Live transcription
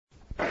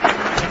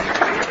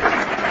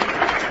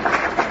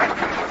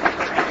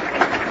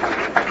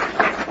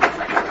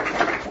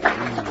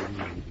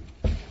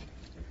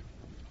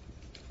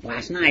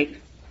night.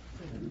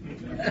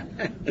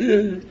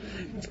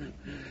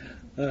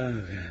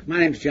 My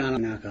name's John.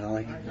 I'm an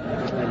alcoholic.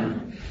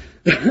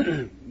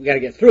 We got to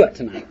get through it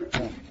tonight.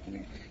 So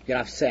get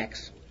off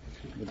sex.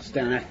 We'll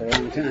stay on that for a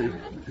long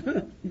time.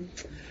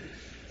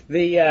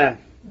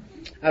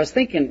 I was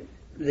thinking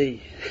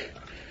we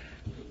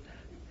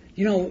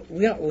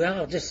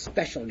all just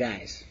special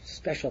guys,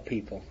 special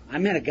people. I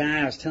met a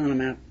guy. I was telling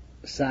him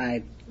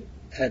outside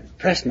at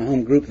Preston, my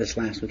home group, this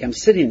last week. I'm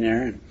sitting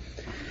there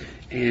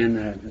and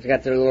I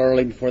got there a little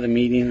early before the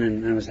meeting,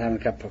 and I was having a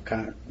cup of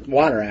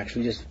water,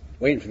 actually, just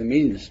waiting for the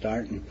meeting to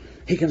start. And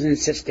he comes in and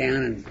sits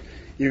down and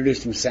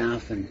introduced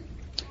himself, and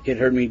he had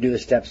heard me do the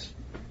steps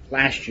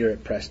last year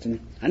at Preston.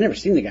 I'd never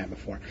seen the guy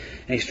before.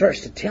 And he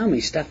starts to tell me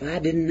stuff I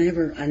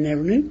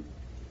never knew.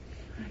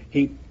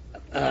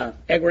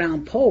 Edgar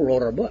Allan Poe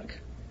wrote our book.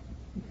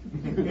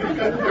 In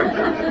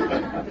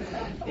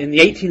the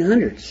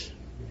 1800s,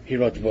 he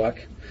wrote the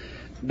book,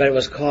 but it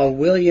was called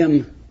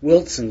William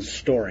Wilson's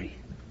Story.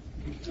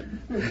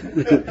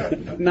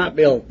 Not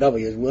Bill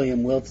W. It's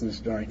William Wilson's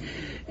Story.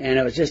 And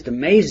it was just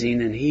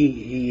amazing, and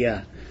he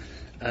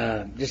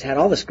just had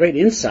all this great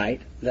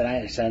insight that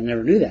I said I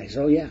never knew that. He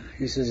said, oh yeah.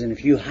 He says, and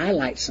if you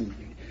highlight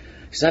something,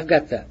 because I've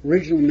got the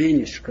original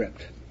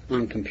manuscript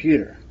on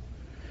computer,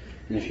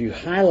 and if you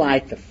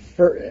highlight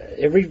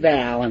every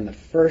vowel and the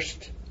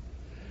first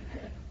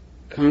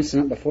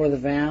consonant before the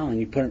vowel, and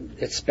you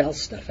it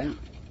spells stuff out.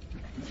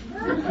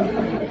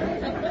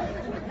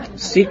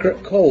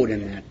 Secret code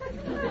in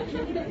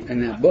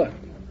that book,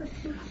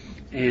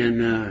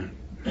 and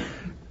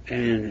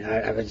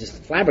I was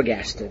just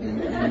flabbergasted.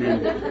 And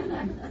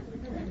then,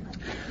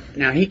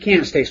 now he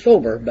can't stay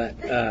sober, but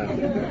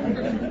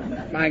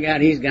my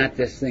God, he's got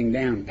this thing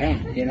down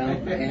pat,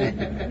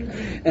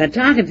 And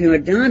talking to him,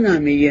 it dawned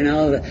on me,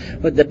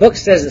 what the book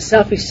says, the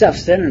selfish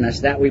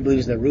self-centeredness, that we believe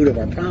is the root of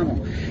our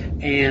problem,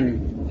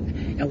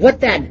 and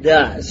what that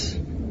does.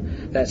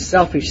 That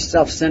selfish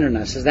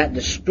self-centeredness is that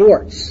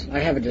distorts. I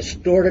have a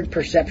distorted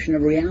perception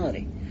of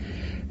reality.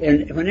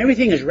 And when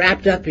everything is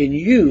wrapped up in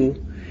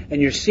you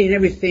and you're seeing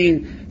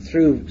everything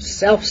through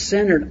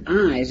self-centered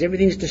eyes,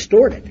 everything's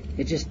distorted.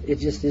 It just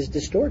is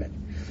distorted.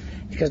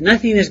 Because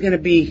nothing is going to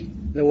be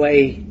the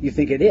way you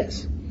think it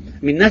is. I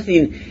mean,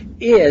 nothing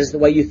is the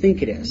way you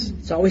think it is.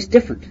 It's always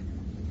different.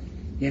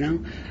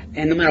 And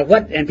no matter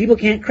what, and people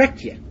can't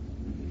correct you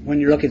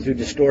when you're looking through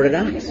distorted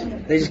eyes.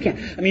 They just can't.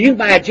 I mean, you can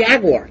buy a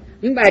Jaguar.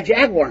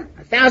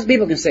 1,000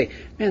 people can say,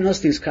 man, those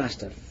things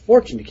cost a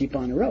fortune to keep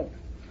on the road.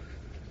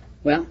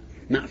 Well,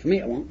 not for me,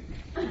 it won't.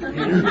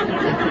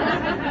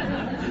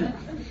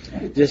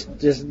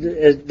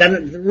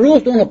 The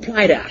rules don't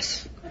apply to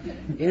us.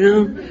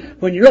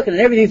 When you're looking at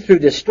everything through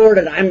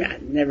distorted, I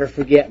never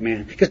forget,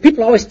 man. Because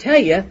people always tell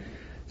you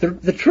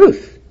the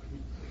truth.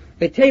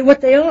 They tell you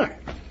what they are,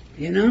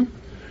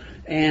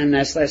 And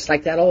that's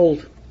like that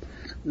old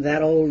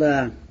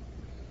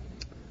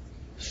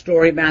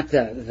story about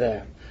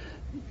the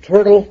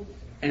turtle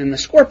and the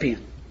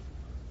scorpion,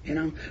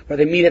 where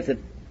they meet at the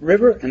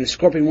river and the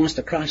scorpion wants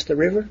to cross the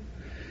river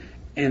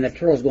and the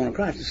turtle's going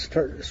across.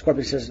 The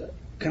scorpion says,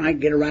 can I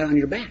get a ride on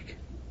your back?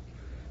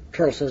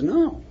 Turtle says,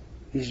 no.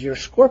 He's your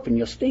scorpion,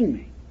 you'll sting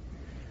me.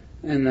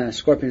 And the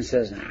scorpion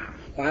says,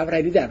 why would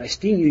I do that? If I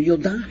sting you, you'll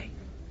die.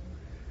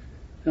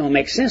 It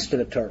makes sense to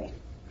the turtle.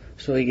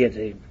 So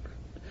the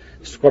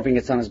scorpion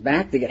gets on his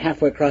back, they get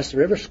halfway across the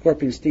river,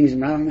 scorpion stings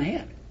him right on the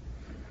head.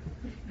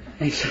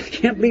 And he says, I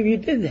can't believe you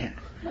did that.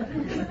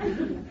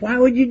 Why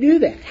would you do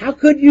that? How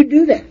could you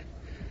do that?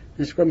 And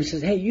the scorpion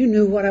says, hey, you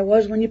knew what I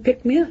was when you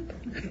picked me up.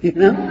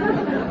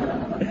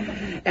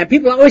 And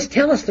people always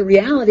tell us the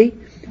reality,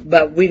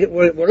 but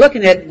we're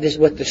looking at this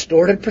with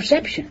distorted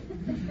perception.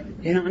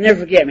 I'll never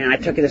forget, man, I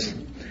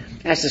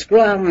asked this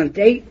girl out on a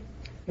date.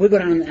 We go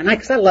down,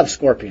 because I love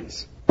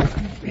scorpions.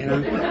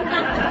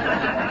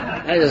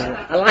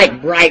 I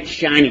like bright,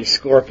 shiny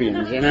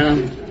scorpions,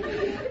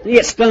 You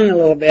get stung a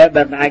little bit,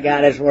 but my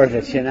God, it's worth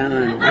it, And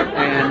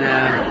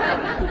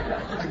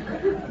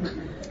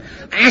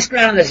I asked her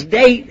out on this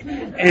date,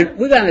 and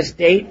we got on this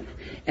date,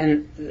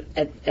 and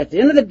at the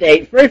end of the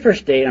date, very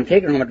first date, I'm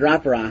taking her home to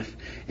drop her off,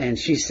 and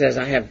she says,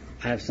 I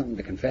have something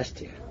to confess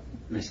to you.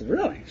 And I said,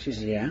 really? She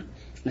said, yeah.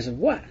 I said,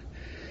 what?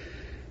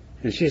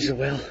 And she said,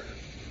 well,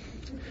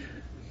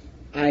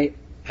 I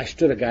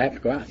stood a guy up to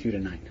go out with you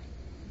tonight.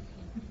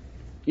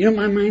 You know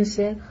what my mind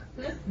said?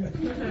 I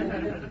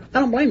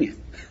don't blame you.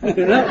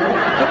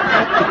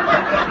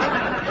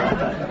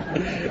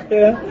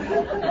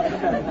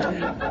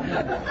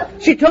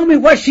 She told me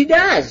what she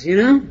does,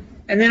 And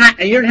then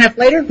a year and a half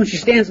later, when she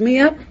stands me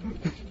up,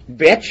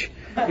 bitch,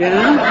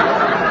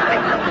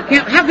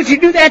 how could you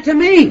do that to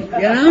me,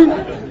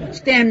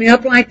 Stand me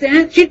up like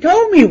that. She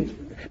told me,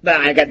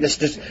 but I got this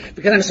just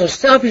because I'm so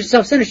selfish and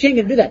self-centered. She ain't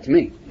gonna do that to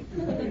me.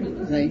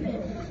 See?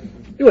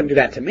 You wouldn't do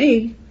that to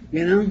me,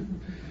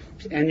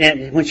 And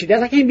then when she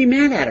does, I can't be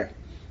mad at her.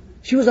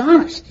 She was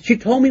honest. She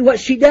told me what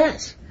she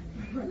does.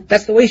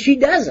 That's the way she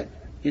does it,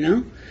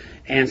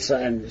 And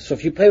so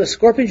if you play with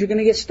scorpions, you're going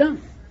to get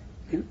stung.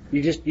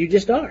 You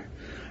just are.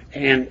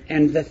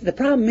 And the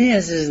problem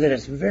is that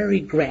it's very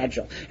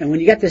gradual. And when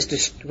you got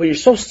this, when you're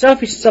so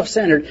selfish and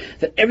self-centered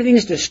that everything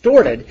is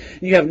distorted,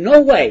 and you have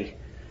no way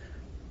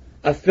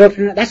of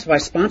filtering it, that's why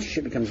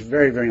sponsorship becomes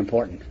very, very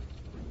important.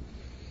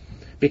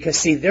 Because,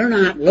 see, they're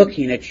not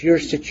looking at your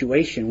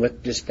situation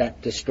with just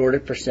that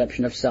distorted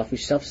perception of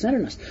selfish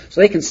self-centeredness.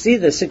 So they can see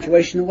the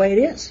situation the way it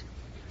is.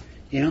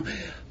 You know,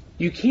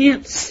 you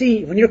can't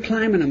see, when you're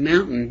climbing a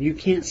mountain, you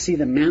can't see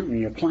the mountain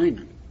you're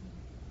climbing.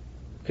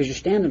 Because you're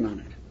standing on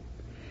it.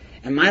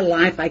 In my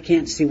life, I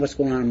can't see what's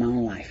going on in my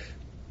own life.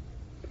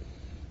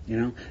 You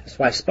know, that's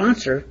why a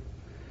sponsor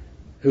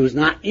who's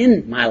not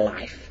in my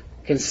life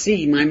can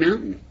see my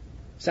mountain.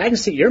 So I can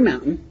see your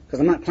mountain, because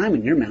I'm not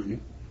climbing your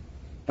mountain.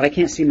 But I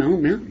can't see my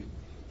own mountain.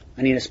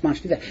 I need a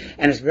sponsor to do that.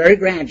 And it's very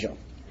gradual.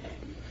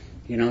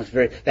 You know, it's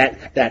very,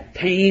 that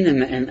pain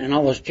and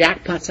all those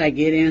jackpots I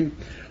get in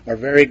are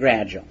very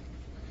gradual.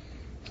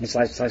 It's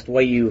like the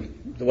way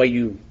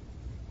you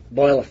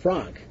boil a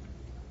frog.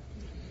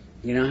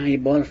 You know how you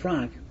boil a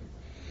frog?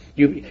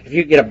 If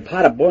you get a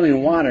pot of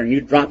boiling water and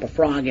you drop a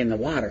frog in the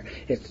water,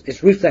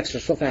 its reflexes are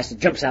so fast it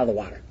jumps out of the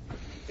water.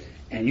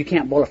 And you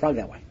can't boil a frog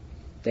that way.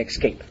 They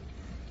escape.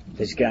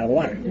 They just get out of the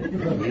water.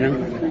 You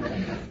know?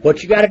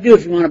 What you got to do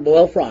if you want to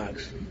boil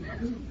frogs,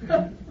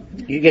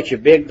 you get your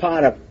big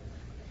pot of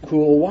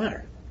cool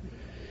water,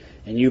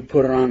 and you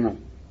put it on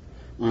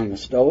the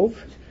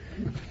stove,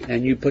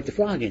 and you put the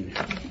frog in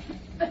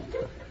there.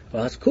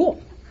 Well, it's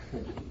cool.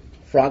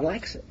 Frog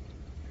likes it.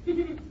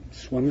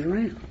 Swims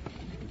around.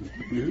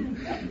 You know?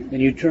 Then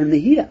you turn the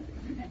heat up.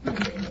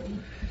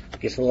 It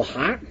gets a little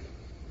hot.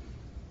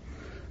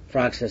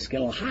 Frog says, "It's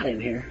getting a little hot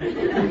in here."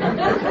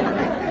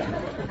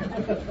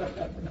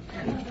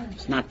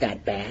 It's not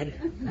that bad.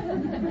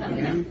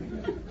 You know?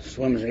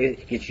 Swims,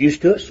 it gets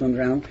used to it, swims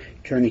around,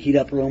 turn the heat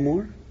up a little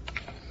more.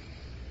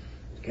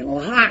 It's getting a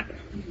little hot.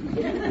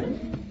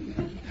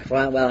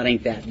 Well, it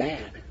ain't that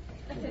bad.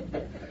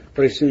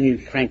 Pretty soon you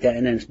crank that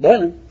and then it's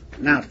boiling.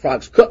 Now the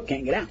frog's cooked,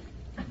 can't get out.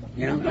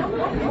 You know?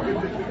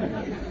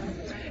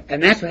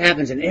 And that's what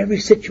happens in every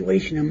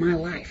situation in my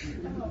life.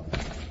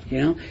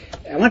 You know?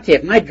 I want to tell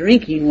you, if my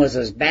drinking was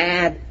as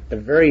bad at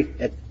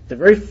the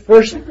very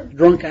first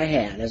drunk I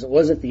had as it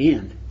was at the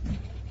end,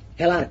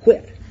 hell, I'd have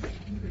quit.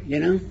 You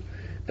know?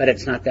 But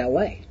it's not that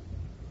way.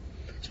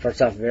 It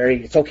starts off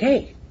it's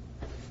okay.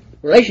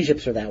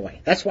 Relationships are that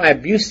way. That's why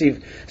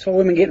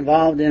women get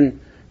involved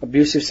in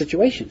abusive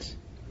situations.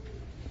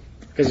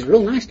 Because it's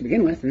real nice to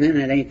begin with, and then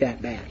it ain't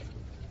that bad.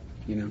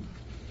 You know?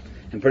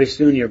 And pretty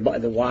soon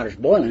the water's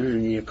boiling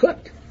and you're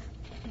cooked.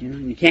 You know?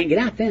 And you can't get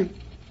out then.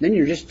 Then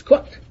you're just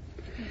cooked.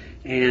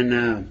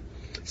 And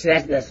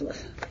that's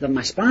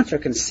my sponsor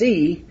can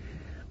see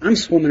I'm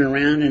swimming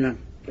around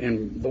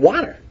in the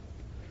water,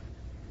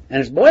 and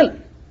it's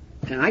boiling,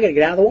 and I got to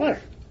get out of the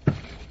water.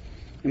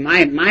 And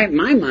my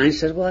mind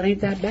says, well, it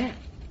ain't that bad.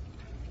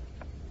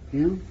 You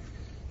know,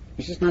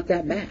 it's just not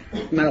that bad.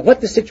 No matter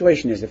what the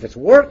situation is, if it's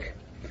work,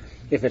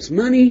 if it's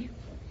money,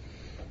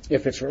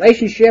 if it's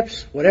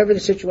relationships, whatever the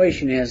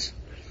situation is,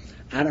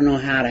 I don't know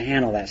how to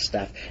handle that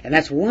stuff. And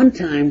that's one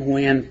time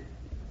when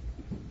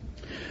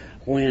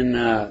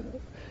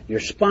your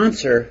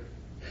sponsor,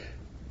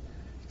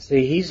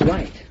 see, he's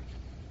right.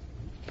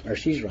 Or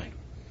she's right.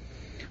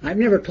 I've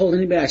never told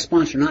anybody I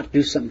sponsor not to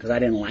do something because I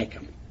didn't like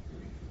them.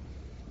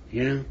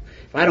 You know?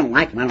 If I don't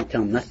like them, I don't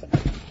tell them nothing.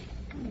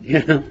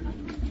 You know?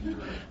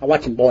 I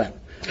watch them boil.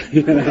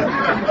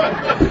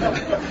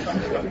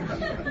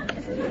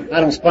 I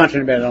don't sponsor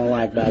anybody I don't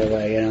like, by the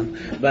way, you know.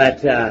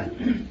 But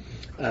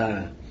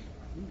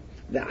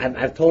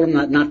I've told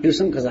them not to do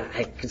something because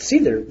I can see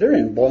they're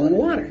in boiling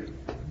water.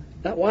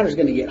 That water's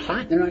going to get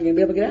hot, and they're not going to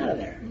be able to get out of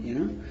there, you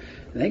know. And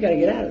they got to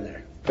get out of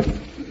there.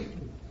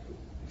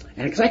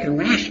 And because I can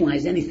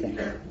rationalize anything,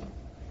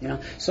 you know.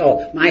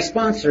 So my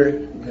sponsor,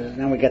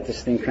 now we got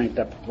this thing cranked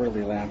up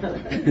really loud.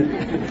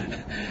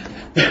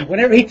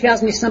 Whenever he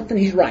tells me something,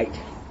 he's right.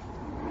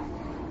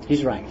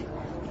 He's right.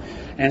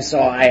 And so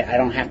I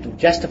don't have to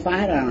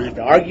justify it. I don't have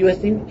to argue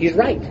with him. He's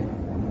right.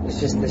 It's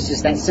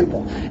just that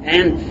simple.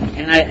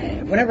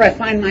 And whenever I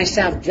find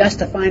myself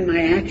justifying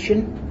my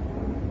action,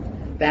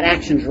 that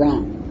action's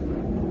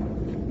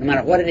wrong. No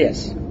matter what it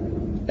is,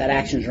 that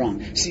action's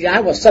wrong. See, I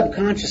will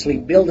subconsciously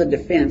build a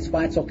defense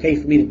why it's okay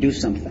for me to do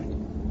something.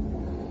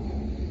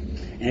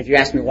 And if you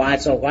ask me why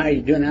are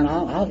you doing that,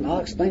 I'll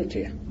explain it to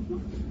you.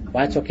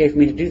 Why it's okay for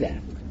me to do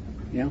that.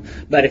 You know.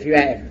 But if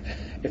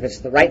it's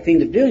the right thing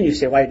to do, and you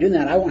say, why are you doing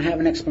that? I won't have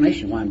an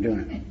explanation why I'm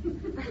doing it.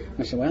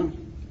 I say, well,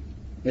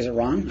 is it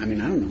wrong? I mean,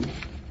 I don't know.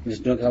 I'm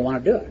just doing it because I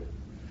want to do it.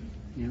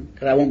 You know,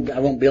 because I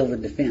won't build a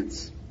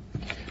defense.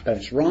 But if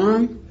it's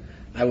wrong,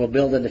 I will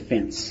build a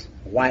defense.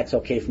 Why it's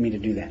okay for me to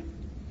do that.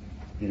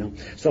 You know.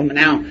 So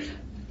now,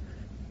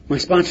 my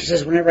sponsor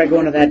says whenever I go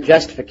into that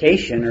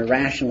justification or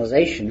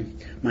rationalization,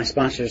 my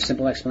sponsor's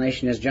simple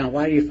explanation is, John,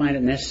 why do you find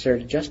it necessary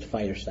to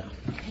justify yourself?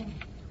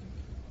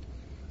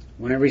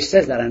 Whenever he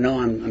says that, I know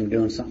I'm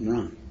doing something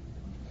wrong.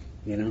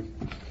 You know?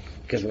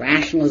 Because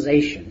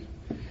rationalization,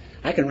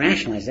 I can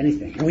rationalize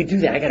anything. And we do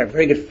that. I got a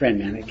very good friend,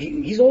 man.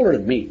 He's older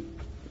than me.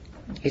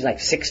 He's like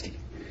 60.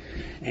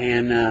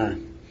 And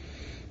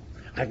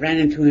I ran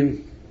into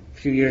him a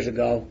few years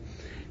ago,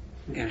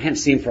 and I hadn't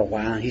seen him for a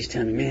while, and he's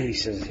telling me, man, he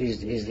says,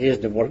 he's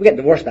divorced. We got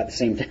divorced about the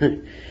same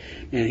time.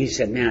 And he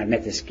said, man, I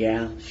met this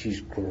gal.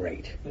 She's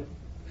great.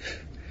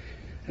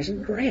 I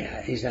said, great.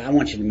 He said, I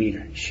want you to meet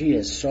her. She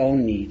is so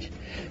neat.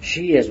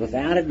 She is,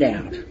 without a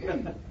doubt,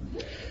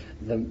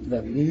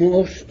 the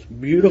most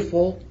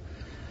beautiful,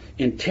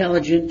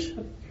 intelligent,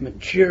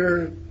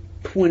 mature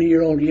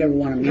 20-year-old you ever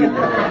want to meet.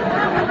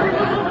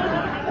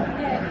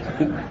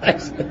 I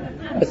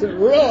said,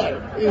 really?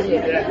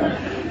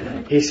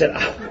 He said,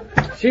 oh,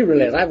 she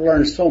really is. I've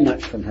learned so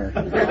much from her.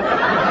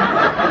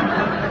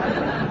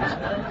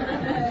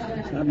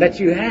 I bet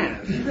you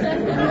have.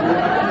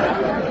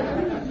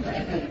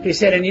 He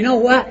said, and you know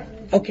what?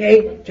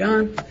 Okay,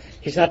 John.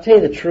 He said, I'll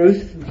tell you the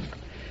truth.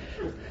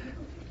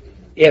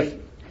 If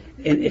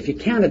you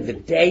counted the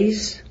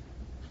days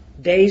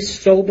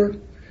sober,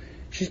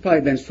 she's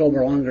probably been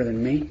sober longer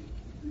than me.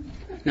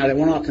 Now, they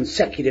weren't all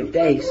consecutive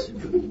days,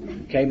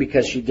 okay,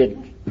 because she did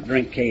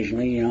drink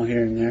occasionally,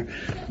 here and there.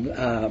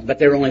 But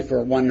they were only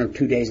for 1 or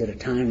 2 days at a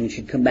time, and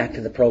she'd come back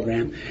to the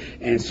program.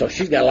 And so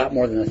she's got a lot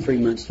more than the 3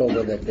 months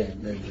sober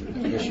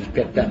that she's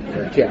picked up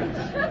for a tip,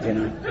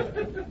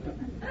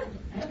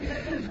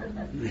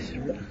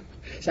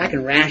 So I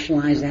can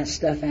rationalize that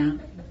stuff out,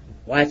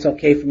 why it's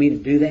okay for me to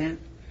do that,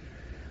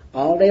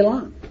 all day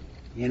long,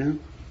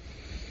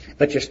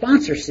 But your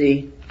sponsor,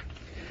 see,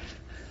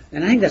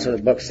 and I think that's what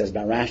the book says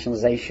about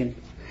rationalization.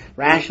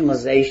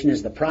 Rationalization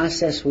is the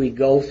process we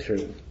go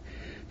through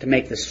to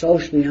make the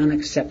socially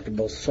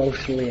unacceptable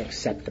socially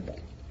acceptable.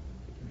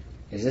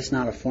 Is this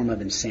not a form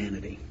of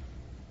insanity?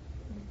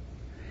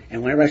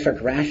 And whenever I start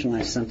to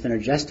rationalize something or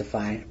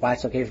justify why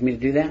it's okay for me to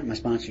do that, my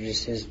sponsor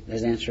just says,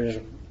 his answer is,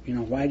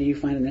 why do you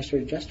find it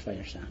necessary to justify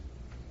yourself?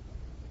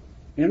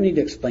 You don't need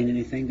to explain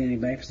anything to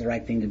anybody if it's the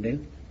right thing to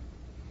do.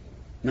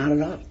 Not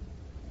at all.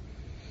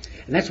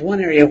 And that's one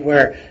area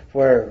where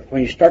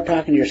when you start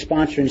talking to your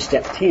sponsor in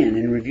step 10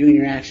 and reviewing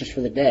your actions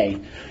for the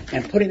day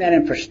and putting that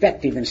in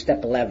perspective in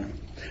step 11.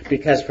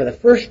 Because for the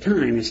first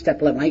time in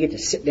step 11, I get to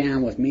sit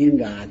down with me and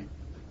God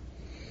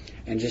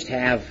and just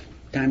have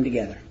time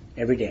together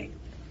every day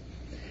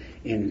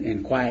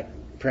in quiet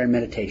prayer and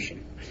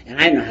meditation. And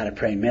I know how to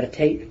pray and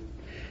meditate.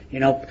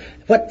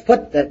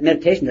 What that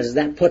meditation does is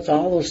that puts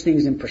all those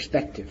things in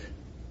perspective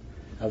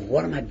of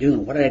what am I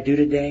doing? What did I do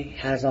today?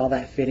 How does all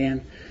that fit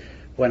in?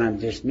 When I'm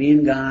just me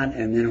and God,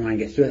 and then when I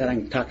get through that, I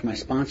can talk to my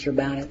sponsor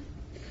about it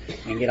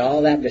and get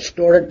all that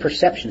distorted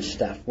perception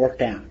stuff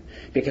worked out.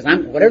 Because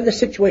whatever the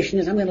situation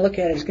is, I'm going to look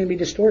at it, it's going to be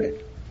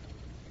distorted.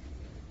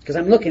 Because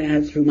I'm looking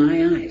at it through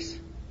my eyes.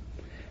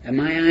 And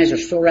my eyes are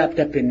so wrapped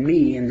up in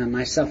me and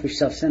my selfish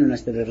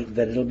self-centeredness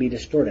that it'll be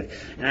distorted.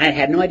 And I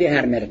had no idea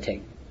how to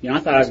meditate. I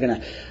thought I was going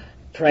to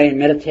pray and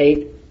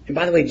meditate. And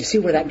by the way, did you see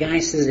where that guy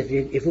says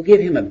if we'll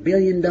give him $1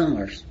 billion,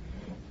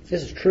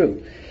 this is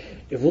true,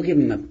 if we'll give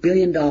him $1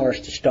 billion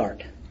to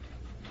start,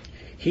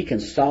 he can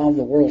solve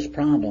the world's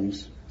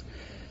problems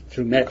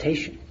through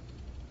meditation.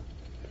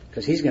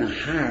 Because he's going to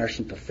hire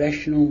some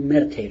professional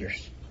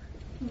meditators.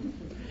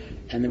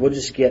 And then we'll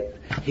just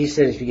he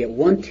says if you get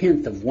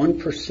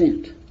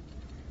 0.1%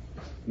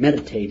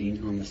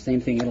 meditating on the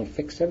same thing, it'll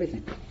fix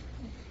everything.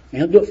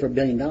 And he'll do it for $1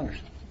 billion.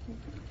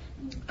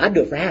 I'd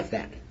do it for half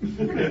that. I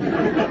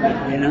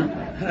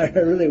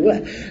really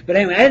would. But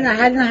anyway, I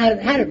didn't know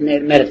how to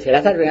meditate.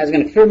 I thought I was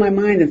going to clear my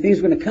mind and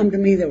things were going to come to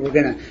me that were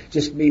going to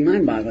just be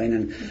mind-boggling.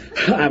 And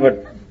I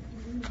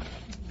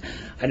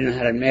didn't know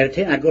how to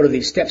meditate. I'd go to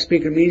these step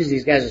speaker meetings.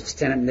 These guys would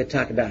stand up and they'd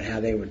talk about how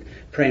they would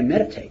pray and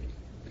meditate.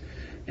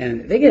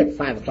 And they get up at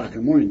 5 o'clock in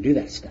the morning and do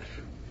that stuff.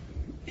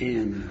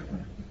 And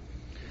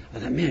I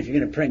thought, man, if you're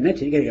going to pray and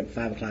meditate, you got to get up at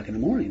 5 o'clock in the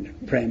morning to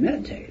pray and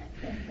meditate.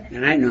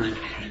 And I know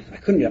I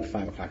couldn't get up at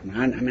 5 o'clock in the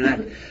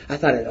morning. I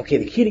thought, okay,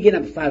 the key to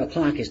getting up at 5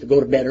 o'clock is to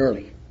go to bed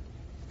early.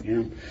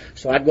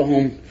 So I'd go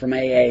home from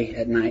AA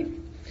at night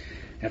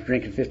after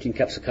drinking 15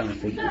 cups of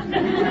coffee. And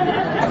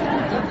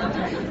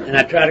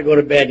I try to go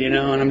to bed, and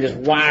I'm just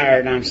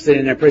wired, and I'm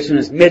sitting there. Pretty soon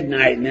it's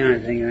midnight, and then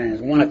I'm thinking, man,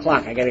 it's 1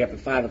 o'clock. I got to get up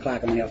at 5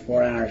 o'clock. I only got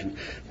 4 hours, and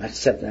I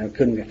sat there. I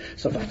couldn't go.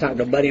 So if I talked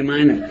to a buddy of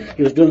mine, and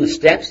he was doing the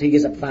steps. He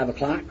gets up at 5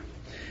 o'clock,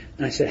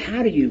 and I said,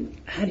 how do you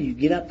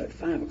get up at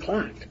 5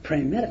 o'clock to pray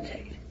and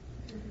meditate?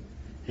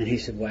 And he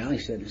said,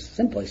 it's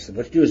simple. He said,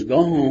 what you do is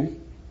go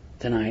home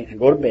tonight and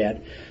go to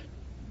bed,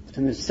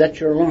 and then set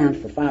your alarm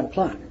for 5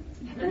 o'clock.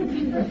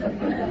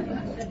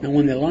 And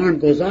when the alarm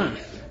goes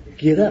off,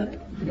 get up.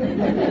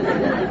 And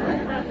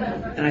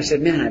I said,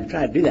 man, I've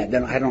tried to do that.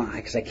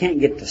 Because I can't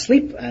get to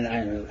sleep.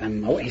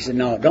 He said,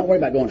 no, don't worry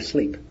about going to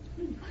sleep.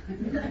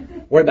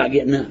 Worry about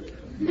getting up.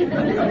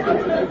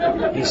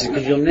 He said,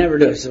 because you'll never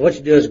do it. He said, what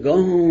you do is go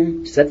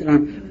home, set the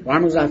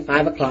alarm goes off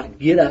 5 o'clock,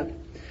 get up,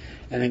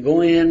 and then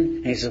go in.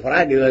 And he says, what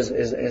I do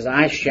is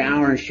I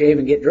shower and shave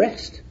and get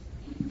dressed.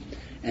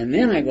 And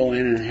then I go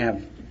in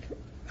and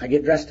I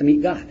get dressed to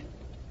meet God.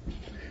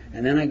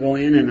 And then I go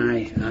in and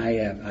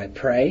I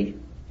pray,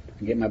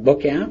 I get my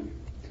book out,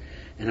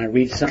 and I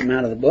read something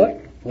out of the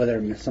book.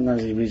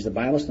 Sometimes he reads the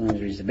Bible, sometimes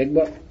he reads the big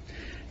book.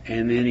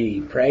 And then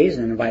he prays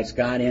and invites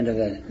God into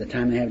the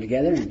time they have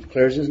together and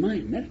clears his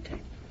mind,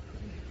 meditate.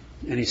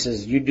 And he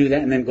says, you do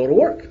that and then go to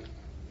work.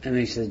 And then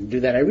he says,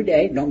 do that every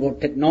day. Don't go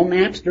take no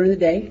naps during the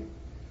day.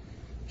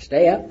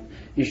 Stay up.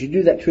 You should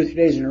do that 2 or 3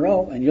 days in a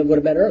row and you'll go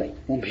to bed early.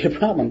 Won't be a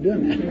problem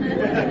doing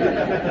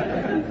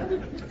that.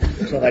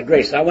 So that's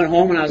great. So I went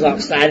home and I was all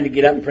excited to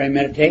get up and pray and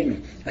meditate.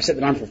 And I set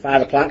the alarm for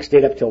 5 o'clock,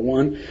 stayed up till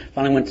 1.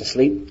 Finally went to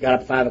sleep, got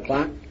up at 5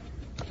 o'clock,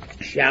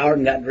 showered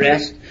and got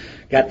dressed.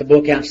 Got the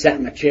book out, sat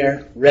in my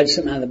chair, read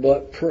something out of the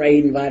book,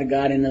 prayed, invited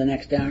God into the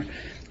next hour,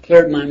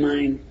 cleared my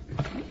mind,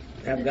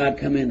 have God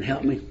come in and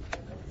help me.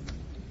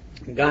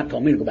 And God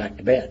told me to go back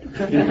to bed.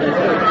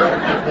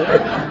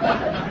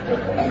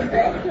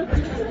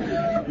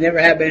 Never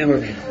have been able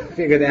to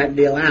figure that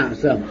deal out.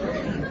 So,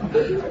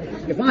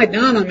 it might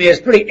dawn on me, it's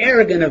pretty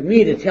arrogant of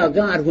me to tell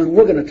God when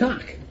we're going to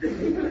talk.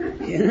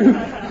 You know?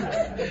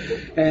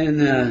 And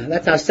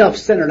that's how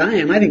self-centered I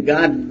am. I think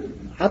God...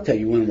 I'll tell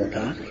you when we'll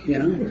talk, you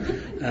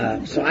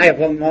know. So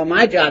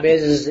my job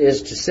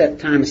is to set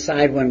time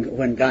aside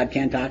when God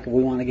can talk and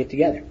we want to get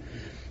together.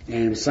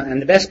 And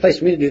the best place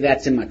for me to do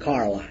that's in my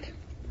car a lot.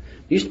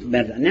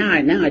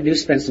 Now I do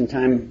spend some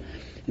time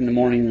in the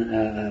morning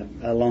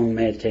alone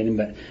meditating,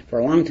 but for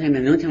a long time,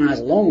 and the only time I was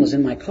alone was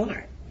in my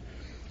car.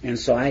 And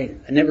so I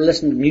never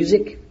listened to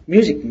music.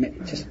 Music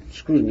just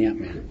screws me up,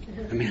 man.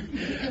 I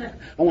mean,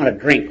 I want to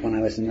drink when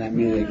I listen to that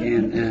music.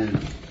 And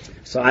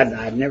so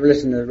I'd never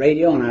listened to the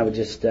radio, and I would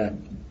just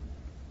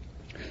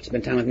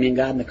spend time with me and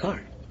God in the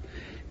car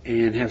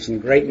and have some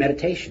great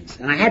meditations.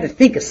 And I had to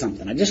think of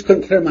something. I just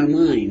couldn't clear my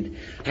mind.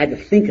 I had to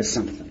think of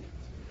something,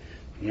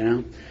 you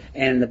know.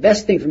 And the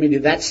best thing for me to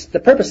do, that's the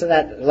purpose of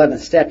that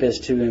 11th step, is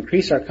to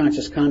increase our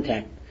conscious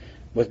contact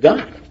with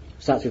God.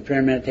 It's not through prayer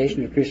and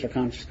meditation to increase our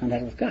conscious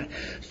contact with God.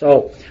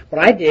 So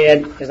what I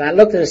did is I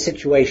looked at a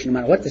situation, no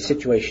matter what the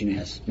situation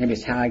is. Maybe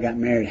it's how I got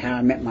married, how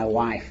I met my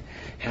wife,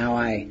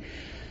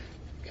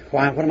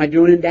 what am I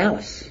doing in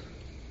Dallas?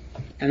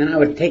 And then I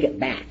would take it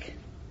back.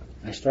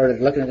 I started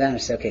looking at that and I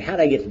said, okay, how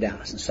did I get to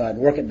Dallas? And so I'd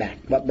work it back.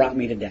 What brought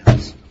me to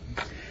Dallas?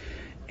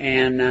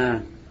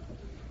 And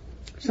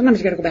sometimes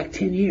you got to go back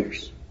 10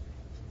 years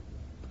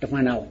to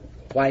find out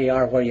why you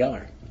are where you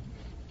are.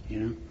 You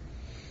know?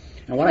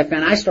 And what I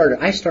found, I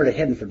started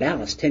heading for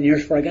Dallas 10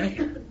 years before I got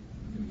here.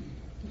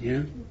 You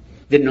know?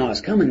 Didn't know I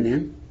was coming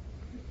then.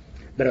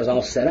 But it was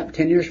all set up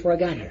 10 years before I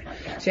got here.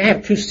 See, I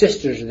have 2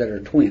 sisters that are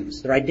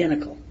twins. They're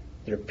identical.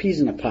 They're peas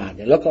in a pod.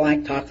 They look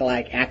alike, talk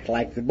alike, act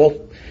alike. They both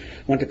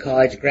went to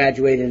college,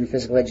 graduated in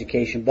physical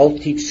education.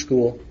 Both teach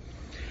school.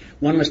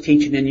 One was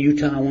teaching in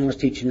Utah. One was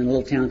teaching in a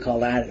little town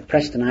called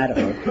Preston,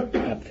 Idaho,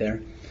 up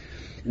there.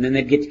 And then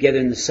they'd get together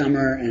in the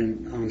summer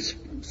and on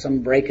some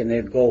break, and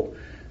they'd go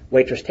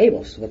waitress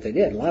tables. What they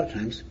did a lot of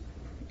times.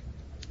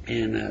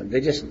 And they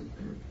just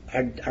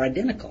are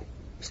identical.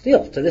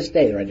 Still, to this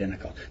day, they're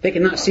identical. They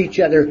cannot see each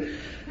other.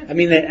 I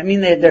mean,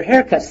 their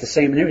haircut's the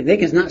same and everything. They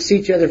cannot see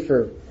each other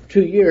for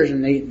 2 years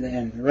and they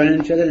run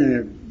into each other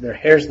and their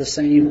hair's the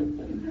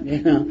same.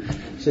 You know,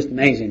 it's just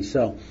amazing.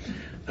 So,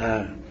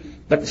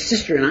 but the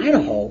sister in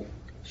Idaho,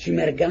 she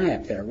met a guy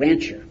up there, a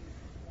rancher.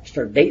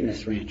 Started dating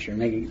this rancher,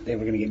 and they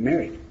were going to get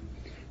married.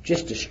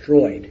 Just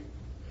destroyed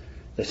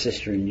the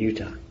sister in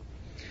Utah.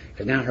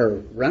 Because now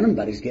her running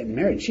buddy's getting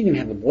married. She didn't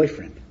even have a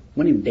boyfriend.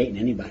 Wasn't even dating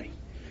anybody.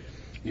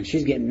 And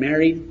she's getting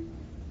married.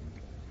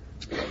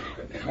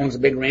 Owns a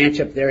big ranch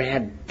up there.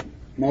 Had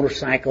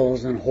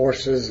motorcycles and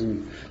horses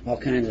and all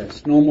kinds of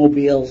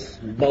snowmobiles,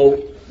 and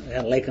boat. They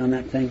had a lake on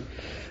that thing.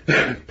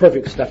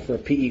 Perfect stuff for a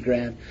PE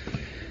grad.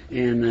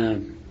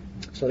 And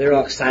so they were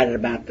all excited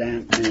about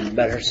that.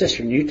 But her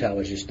sister in Utah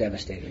was just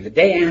devastated. The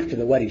day after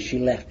the wedding, she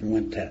left and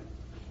went to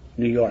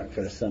New York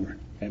for the summer.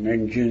 Got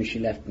married in June. She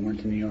left and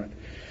went to New York.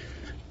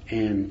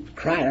 And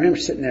cried. I remember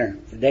sitting there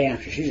the day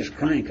after. She was just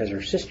crying because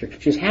her sister.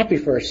 She was happy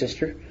for her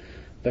sister,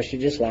 but she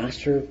just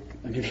lost her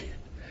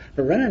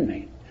running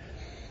mate.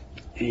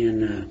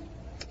 And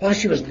while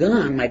she was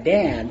gone, my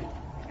dad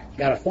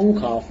got a phone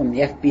call from the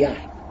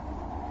FBI.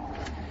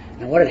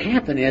 And what had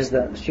happened is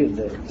the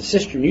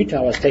sister in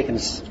Utah was taking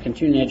a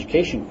continuing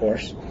education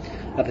course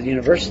up at the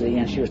university,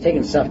 and she was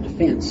taking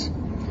self-defense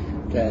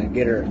to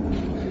get her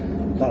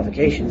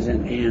qualifications.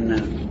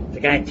 And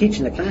the guy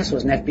teaching the class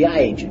was an FBI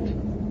agent.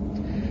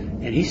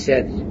 And he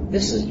said,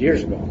 this is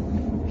years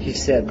ago. He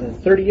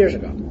said, 30 years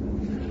ago.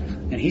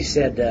 And he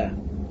said, the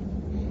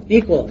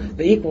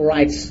equal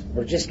rights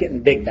were just getting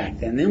big back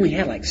then. They only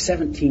had like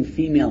 17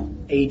 female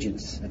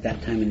agents at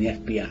that time in the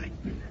FBI.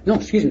 No,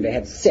 excuse me, they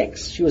had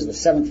 6. She was the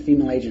 7th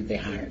female agent they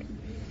hired.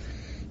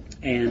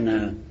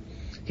 And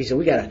he said,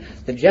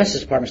 the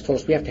Justice Department's told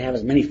us we have to have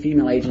as many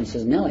female agents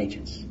as male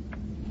agents.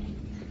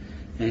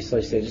 And so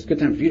he said, it's a good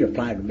time for you to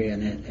apply to be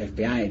an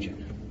FBI agent.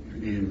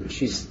 And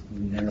she's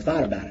never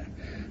thought about it.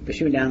 But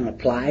she went down and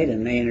applied,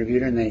 and they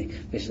interviewed her, and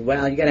they said,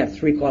 well, you got to have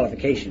 3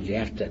 qualifications. You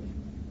have to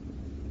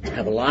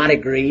have a law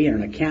degree or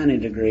an accounting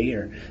degree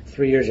or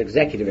 3 years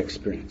executive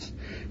experience.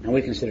 Now,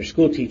 we consider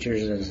school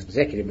teachers as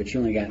executive, but you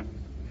only got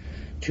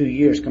 2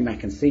 years. Come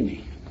back and see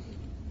me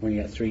when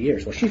you got 3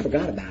 years. Well, she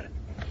forgot about it.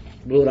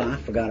 Blew it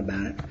off, forgot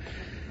about it.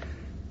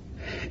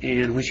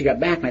 And when she got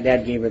back, my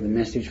dad gave her the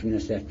message from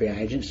this FBI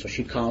agent, so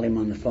she called him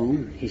on the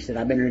phone. He said,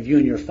 I've been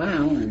reviewing your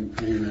file,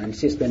 and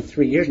see, it's been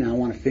 3 years now. I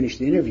want to finish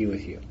the interview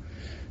with you.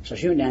 So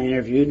she went down and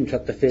interviewed and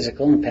took the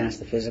physical and passed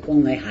the physical,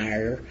 and they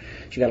hired her.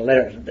 She got a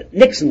letter.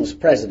 Nixon was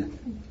president.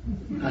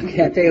 I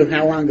can't tell you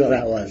how long ago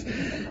that was.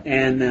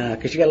 And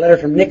because she got a letter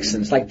from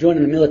Nixon. It's like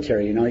joining the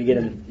military, you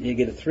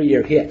get a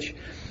 3-year hitch.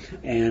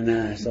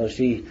 And so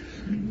she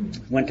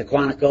went to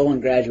Quantico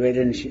and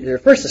graduated. And her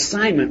first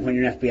assignment when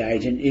you're an FBI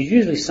agent is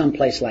usually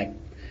someplace like,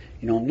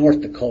 North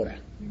Dakota,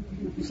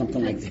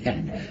 something like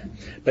that.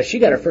 But she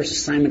got her first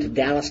assignment to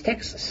Dallas,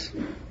 Texas.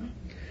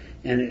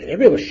 And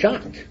everybody was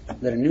shocked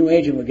that a new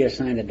agent would get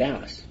assigned to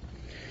Dallas.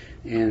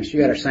 And she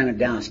got her assignment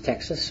to Dallas,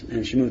 Texas,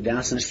 and she moved to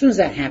Dallas. And as soon as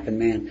that happened,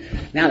 man,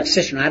 now that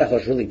sister in Idaho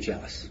is really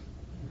jealous.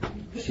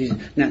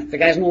 Now, the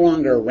guy's no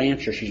longer a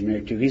rancher she's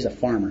married to. He's a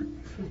farmer.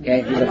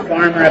 Okay, he's a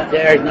farmer up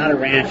there. He's not a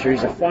rancher.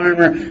 He's a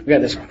farmer. We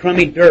got this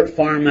crummy dirt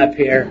farm up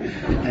here.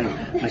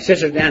 And my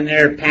sister's down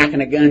there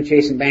packing a gun,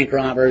 chasing bank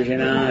robbers,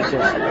 It's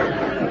just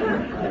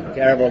a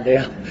terrible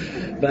deal.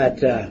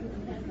 But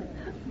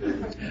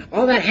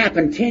all that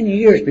happened 10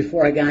 years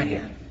before I got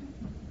here.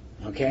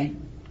 Okay?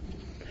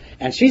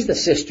 And she's the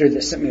sister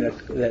that sent me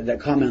that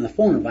called me on the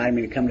phone and invited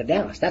me to come to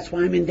Dallas. That's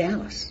why I'm in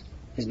Dallas,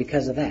 is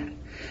because of that.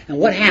 And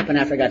what happened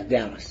after I got to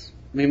Dallas?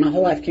 I mean, my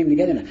whole life came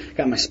together. And I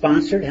got my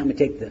sponsor to help me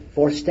take the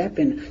 4th step.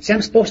 And see,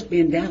 I'm supposed to be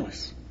in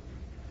Dallas.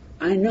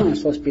 I know I'm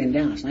supposed to be in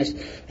Dallas.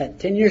 And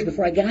 10 years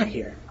before I got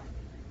here,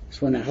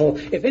 that's when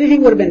if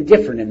anything would have been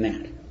different in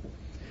that.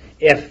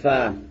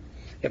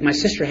 If my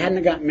sister hadn't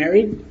have got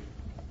married,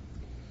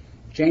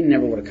 Jane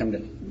never would have come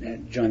to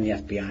join the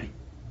FBI.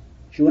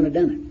 She wouldn't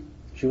have done it.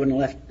 She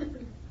wouldn't have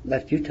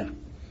left Utah.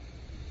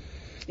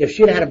 If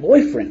she had had a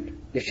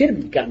boyfriend, if she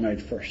had gotten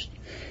married first,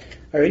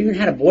 or even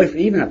had a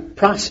boyfriend, even a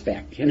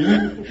prospect, she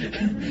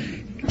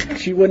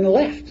wouldn't have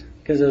left,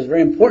 because it was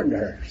very important to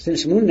her.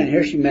 Since moving down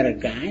here, she met a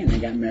guy, and they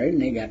got married,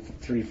 and they got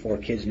 4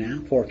 kids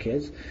now, 4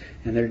 kids,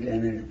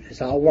 and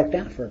it's all worked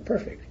out for her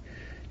perfect,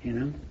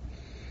 But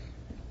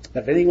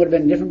if anything would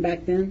have been different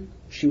back then,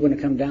 she wouldn't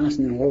have come to Dallas,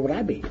 and then where would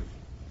I be?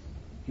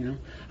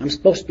 I'm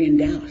supposed to be in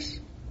Dallas.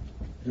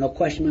 No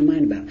question in my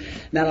mind about it.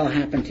 And that all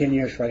happened 10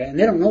 years before I got, and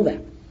they don't know that.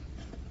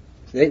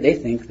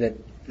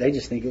 They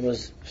just think it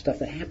was stuff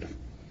that happened.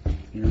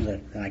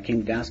 That I came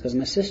to Dallas because of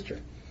my sister.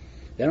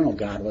 They don't know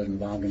God was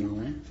involved in all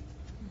that.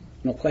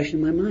 No question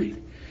in my mind.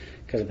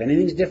 Because if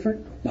anything's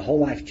different, my whole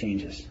life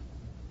changes.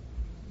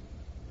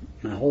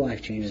 My whole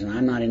life changes, and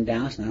I'm not in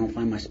Dallas, and I don't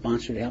find my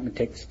sponsor to help me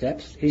take the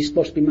steps. He's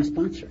supposed to be my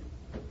sponsor.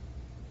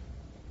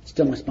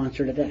 Still my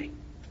sponsor today.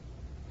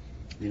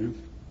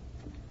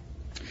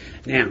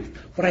 Now,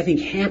 what I think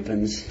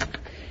happens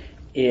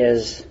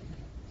is,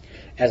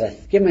 as I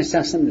give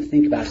myself something to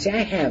think about, see,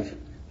 I have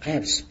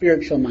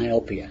spiritual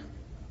myopia.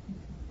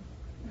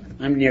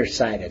 I'm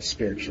nearsighted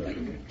spiritually.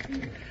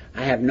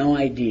 I have no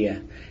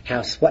idea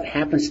how what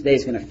happens today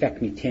is going to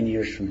affect me 10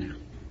 years from now.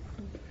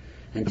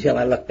 Until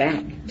I look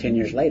back 10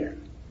 years later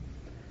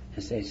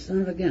and say,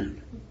 son of a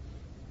gun,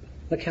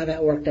 look how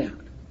that worked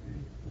out.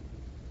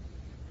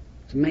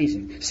 It's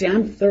amazing. See,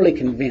 I'm thoroughly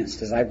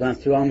convinced, as I've gone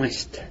through all my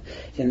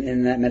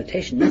in that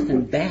meditation,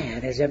 nothing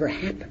bad has ever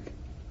happened.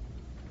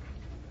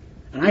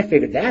 And I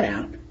figured that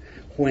out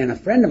when a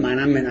friend of mine,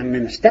 I'm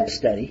in a step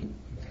study,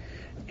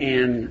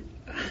 and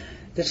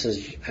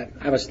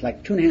I was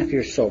like 2.5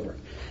 years sober.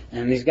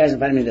 And these guys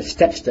invited me to the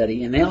step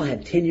study, and they all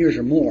had 10 years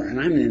or more. And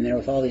I'm in there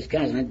with all these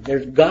guys, and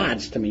they're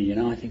gods to me,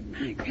 I think,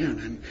 my God,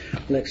 I'm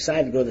really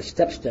excited to go to the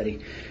step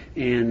study.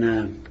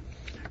 And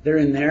they're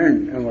in there,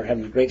 and we're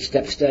having a great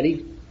step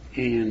study.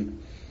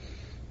 And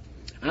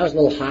I was a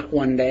little hot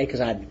one day because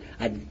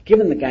I'd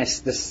given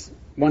this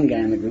one guy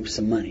in the group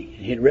some money.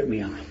 And he'd ripped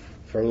me off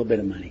for a little bit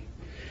of money.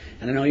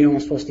 And I know you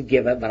weren't supposed to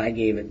give it, but I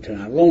gave it to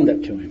him. I loaned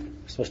it to him.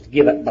 I was supposed to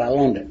give it, but I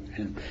loaned it.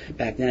 And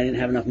back then I didn't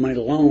have enough money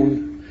to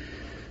loan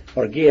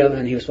or give,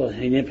 and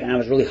I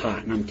was really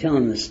hot. And I'm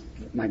telling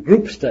my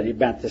group study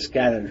about this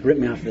guy that ripped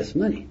me off this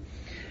money.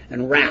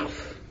 And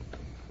Ralph,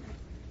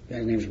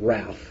 his name's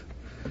Ralph.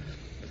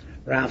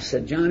 Ralph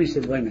said, John, he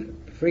said, wait a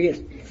minute, before you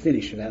get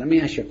finished with that, let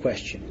me ask you a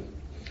question.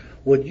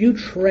 Would you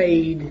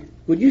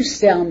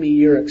sell me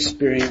your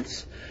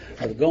experience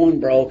of going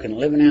broke and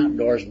living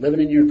outdoors, living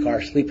in your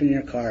car, sleeping in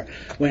your car,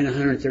 weighing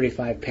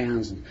 135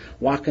 pounds, and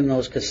walking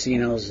those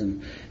casinos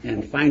and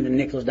finding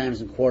nickels, dimes,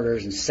 and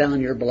quarters and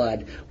selling your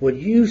blood? Would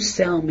you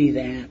sell me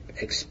that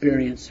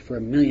experience for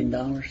 $1 million?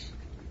 I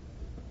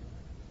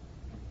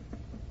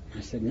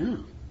said,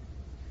 no.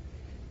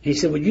 He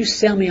said, would you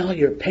sell me all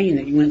your pain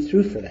that you went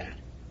through for that?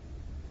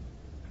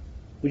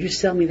 Would you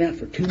sell me that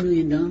for $2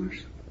 million?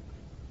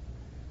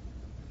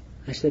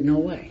 I said, no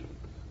way.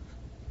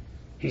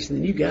 He said,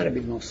 then you got to be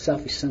the most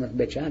selfish son of a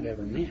bitch I've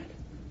ever met.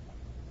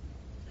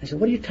 I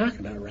said, what are you talking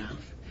about,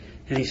 Ralph?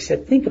 And he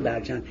said, think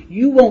about it, John.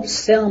 You won't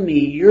sell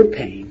me your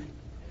pain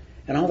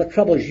and all the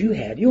troubles you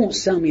had. You won't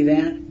sell me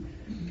that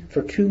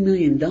for $2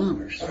 million.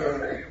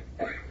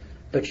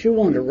 But you're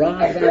willing to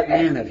rob that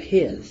man of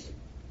his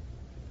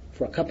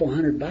for a couple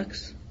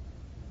 $100?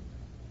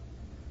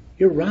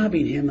 you're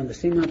robbing him of the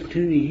same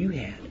opportunity you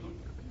had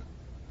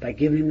by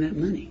giving him that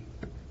money.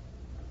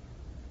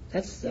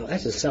 That's the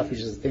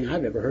selfishest thing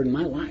I've ever heard in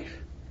my life.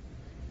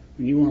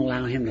 When you won't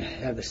allow him to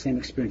have the same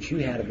experience you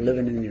had of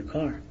living in your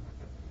car.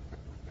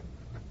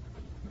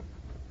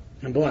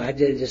 And boy, it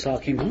just all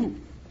came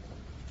home.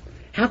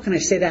 How can I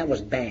say that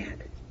was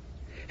bad?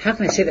 How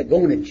can I say that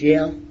going to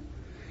jail,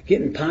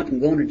 getting popped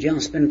and going to jail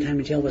and spending time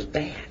in jail was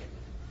bad?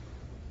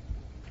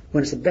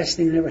 When it's the best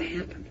thing that ever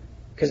happened.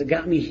 Because it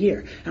got me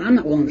here. And I'm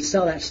not willing to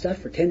sell that stuff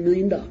for $10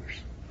 million.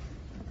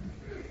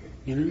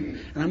 You know?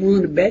 And I'm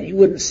willing to bet you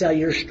wouldn't sell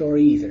your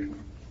story either.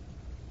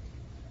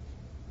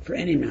 For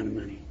any amount of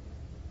money.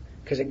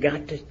 Because it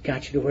got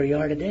you to where you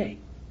are today.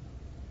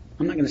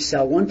 I'm not going to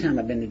sell one time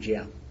I've been to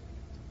jail.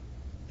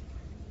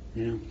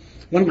 You know?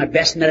 One of my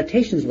best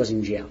meditations was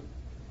in jail.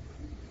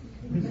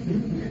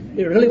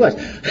 It really was.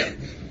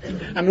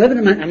 I'm living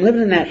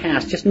in that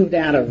house. Just moved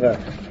out of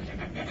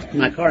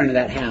my car into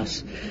that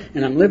house,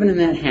 and I'm living in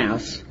that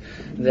house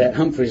that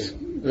Humphreys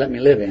let me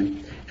live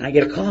in. And I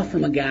get a call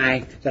from a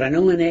guy that I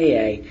know in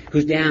AA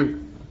who's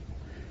down.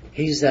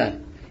 He's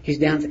down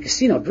at the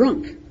casino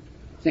drunk.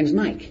 His name's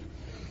Mike,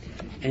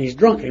 and he's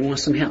drunk and he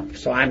wants some help.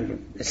 So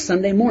it's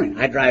Sunday morning.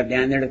 I drive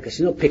down there to the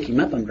casino, pick him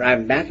up. I'm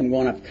driving back. I'm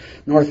going up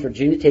North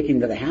Virginia, taking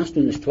him to the house,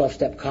 doing this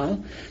 12-step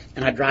call.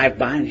 And I drive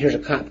by, and here's a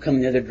cop coming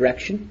the other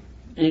direction,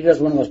 and he does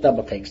one of those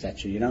double takes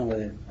at you, you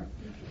know.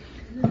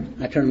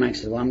 I turn to Mike and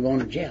says, well, I'm going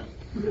to jail.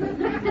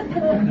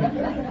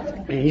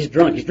 And he's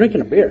drunk. He's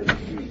drinking a beer.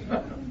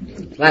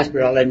 Last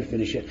beer, I'll let him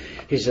finish it.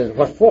 He says,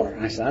 what for?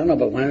 And I said, I don't know,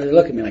 but whenever they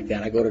look at me like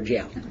that, I go to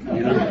jail.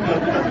 You know?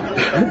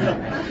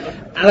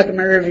 I look at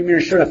my rearview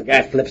mirror, sure enough, the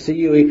guy flips the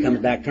U, he comes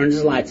back, turns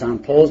his lights on,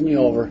 pulls me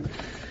over,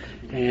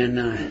 and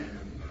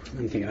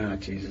I'm thinking, oh,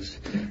 Jesus.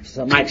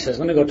 So Mike says,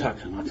 let me go talk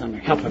to him. I'll tell him,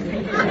 help him.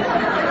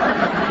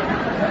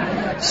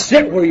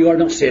 Sit where you are,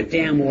 don't say a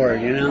damn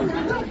word, you know.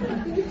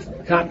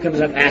 The cop comes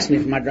up, asks me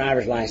for my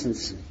driver's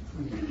license.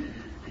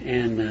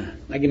 And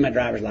I give him my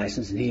driver's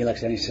license, and he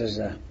looks at it and he says,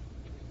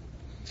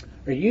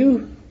 are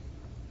you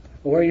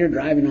aware you're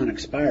driving on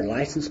expired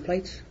license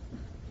plates?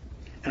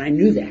 And I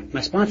knew that.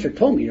 My sponsor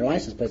told me your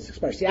license plate's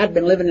expired. See, I'd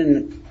been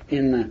living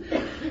in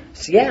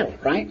Seattle,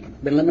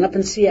 right? Been living up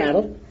in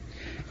Seattle.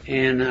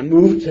 And I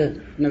moved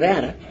to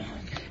Nevada,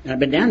 and I've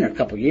been down there a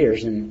couple of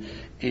years, and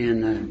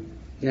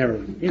never,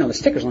 you know, the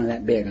sticker's only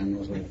that big on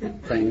those little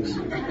things.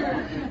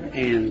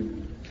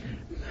 And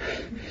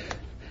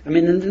I'm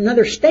in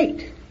another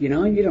state, you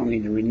know, you don't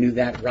need to renew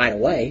that right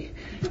away.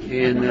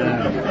 And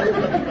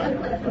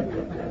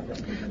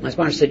my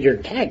sponsor said, "Your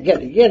tag, you got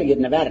to get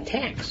Nevada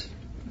tax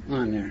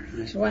on there."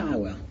 And I said, "Well, I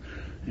will."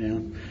 You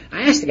know,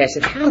 I asked the guy, I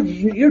said, "How do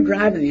you're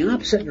driving the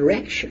opposite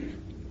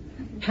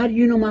direction? How do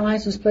you know my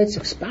license plate's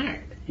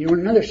expired? You're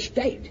in another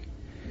state."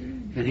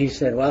 And he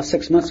said, "Well,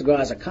 6 months ago I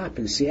was a cop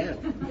in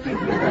Seattle."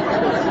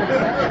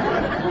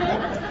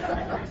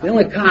 The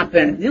only cop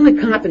in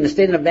the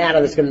state of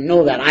Nevada that's going to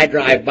know that I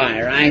drive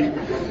by, right?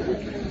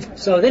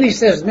 So then he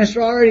says,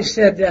 "Mr. Allred," he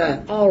said,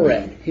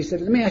 "Allred," he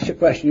said, "let me ask you a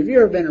question. Have you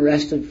ever been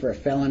arrested for a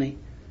felony?"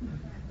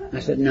 I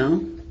said,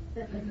 "No."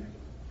 And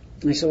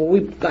he said, "Well,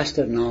 we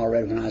busted an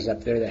Allred when I was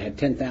up there that had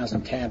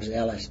 10,000 tabs of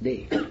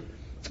LSD."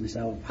 I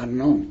said, "Oh, I don't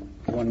know.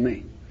 It wasn't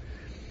me."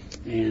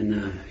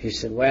 And he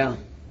said, "Well,"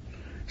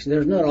 he said,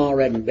 "there's no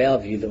Allred in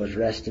Bellevue that was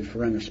arrested for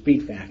running a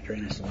speed factory."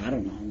 And I said, "Well, I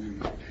don't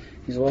know."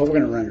 He said, "Well, we're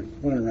going to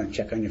run a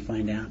check on you,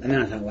 find out." And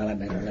then I thought, well, I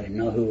better let him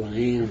know who I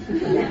am.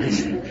 I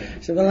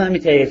said, "Well, let me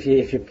tell you, if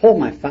you pull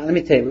my file, let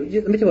me tell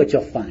you what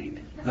you'll find.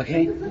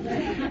 Okay,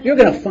 you're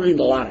going to find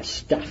a lot of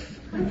stuff."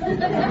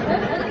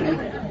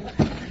 Okay?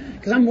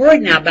 Because I'm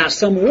worried now about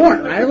some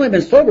warrant, right? I've only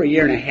been sober a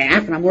year and a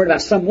half, and I'm worried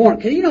about some warrant.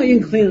 Because, you know, you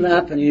can clean it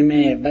up,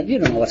 and but you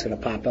don't know what's going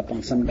to pop up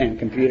on some damn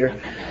computer.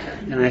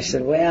 And I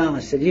said, "Well,"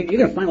 I said, you're going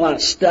to find a lot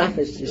of stuff.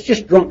 It's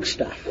just drunk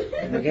stuff,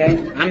 okay?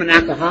 I'm an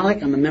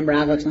alcoholic. I'm a member of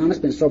Alcoholics Anonymous.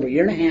 Been sober a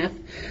year and a half.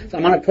 So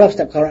I'm on a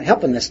 12-step call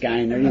helping this guy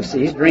in there. You can see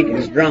he's drinking.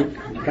 He's drunk.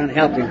 I'm trying to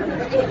help him.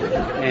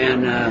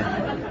 And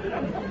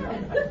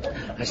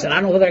I said,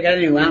 "I don't know whether I got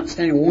any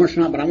outstanding warrants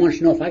or not, but I want you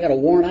to know if I got a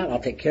warrant out, I'll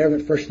take care of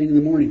it first thing in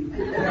the morning."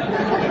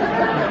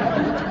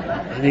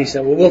 And he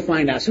said, "Well, we'll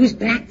find out." So he's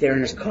back there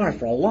in his car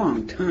for a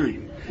long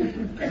time.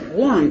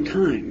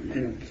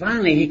 And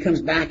finally he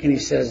comes back and he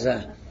says,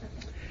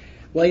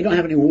 "Well, you don't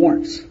have any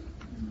warrants."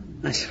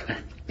 I said, "Well,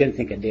 didn't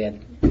think I did."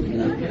 You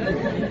know?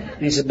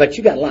 And he said, "But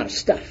you got a lot of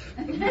stuff."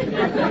 And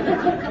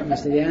I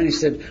said, "Yeah." And he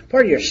said,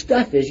 "Part of your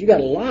stuff is you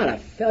got a lot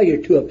of failure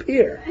to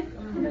appear."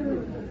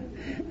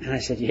 And I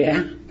said,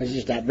 "Yeah, it's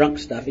just that drunk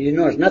stuff. You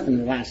know, there's nothing in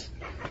the last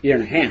year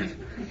and a half."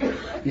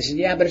 And he said,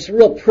 "Yeah, but it's a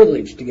real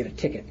privilege to get a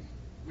ticket."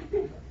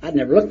 I'd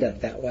never looked at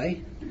it that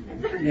way.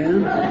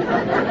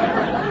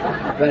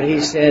 Yeah. But he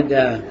said,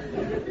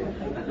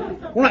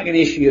 "We're not going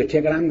to issue you a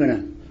ticket. I'm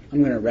going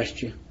to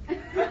arrest you."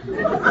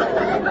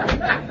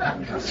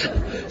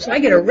 So I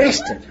get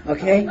arrested,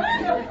 okay?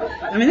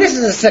 I mean, this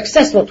is a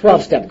successful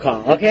 12-step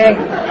call, okay?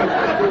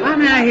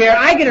 I'm out here.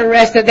 I get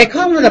arrested. They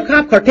call me to the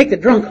cop car, take the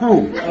drunk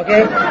home,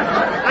 okay?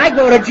 I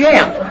go to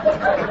jail.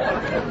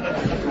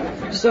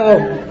 So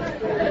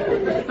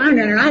I'm I'm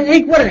down there, and I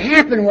think what had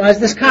happened was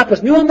this cop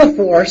was new on the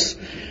force,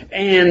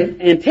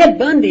 and Ted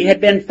Bundy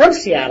had been from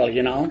Seattle,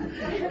 you know,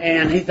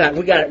 and he thought,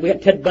 we got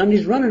Ted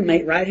Bundy's running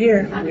mate right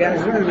here. We got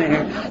his running mate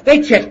here.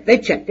 They checked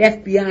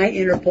FBI,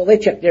 Interpol, they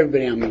checked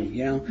everybody on me,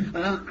 you know.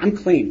 I'm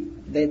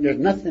clean. There's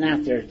nothing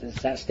out there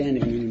that's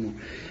outstanding anymore.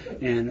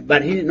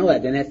 But he didn't know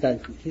that then. They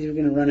thought he was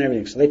going to run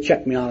everything. So they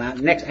checked me all out.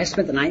 Next, I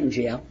spent the night in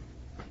jail.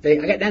 I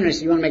got down there and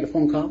said, you want to make a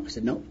phone call? I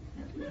said, no.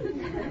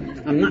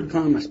 I'm not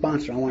calling my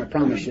sponsor. I want to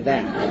promise you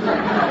that.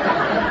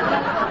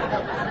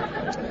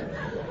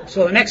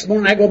 So the next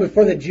morning I go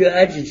before the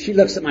judge and she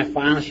looks at my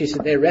file and she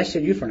said, they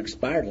arrested you for an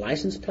expired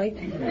license plate?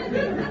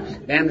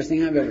 Damnedest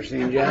thing I've ever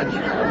seen, Judge.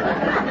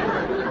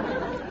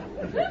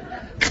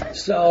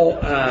 So,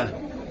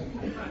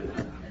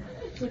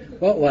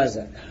 what was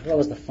it? What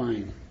was the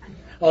fine?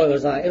 Oh, it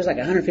was like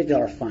a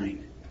 $150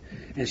 fine.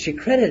 And she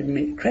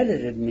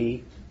credited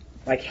me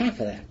like half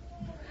of that.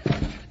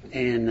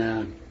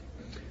 And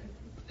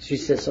she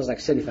said, so it was like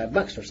 $75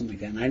 or something like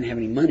that. And I didn't have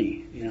any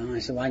money, you know. I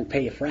said, well, I can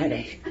pay you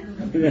Friday,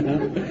 you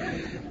know.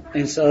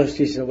 And so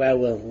she said, well,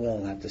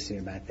 we'll have to see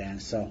about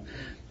that. So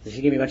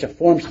she gave me a bunch of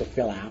forms to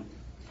fill out.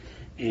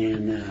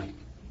 And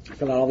I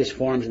filled out all these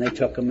forms, and they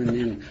took them. And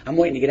then I'm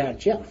waiting to get out of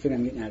jail. I figured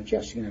I'm getting out of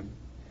jail. She's going to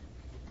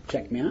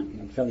check me out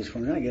and fill these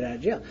forms out and get out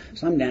of jail.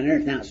 So I'm down there.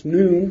 Now it's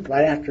noon,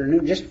 right after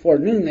noon. Just before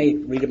noon, they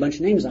read a bunch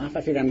of names off.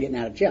 I figured I'm getting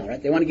out of jail,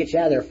 right? They want to get you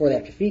out of there before they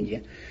have to feed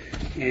you.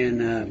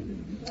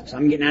 And so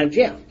I'm getting out of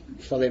jail.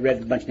 So they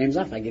read a bunch of names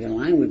off. I get in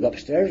line. We go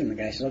upstairs, and the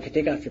guy says, okay,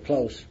 take off your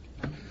clothes.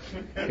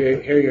 Here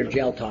are your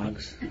jail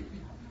togs.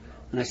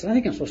 And I said, I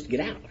think I'm supposed to get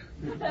out.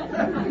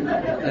 And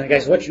the guy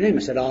said, what's your name? I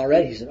said, all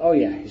right. He said, oh,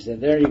 yeah. He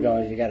said, there you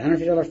go. You got a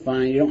 $150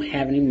 fine. You don't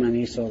have any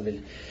money, so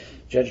the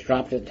judge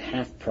dropped it to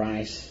half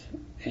price.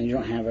 And you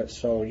don't have it,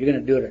 so you're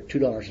going to do it at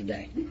 $2 a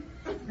day. You're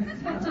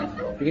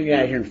going to get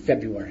out of here in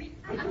February.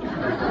 You've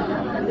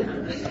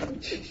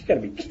got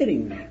to be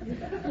kidding me.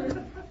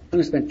 I'm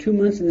going to spend 2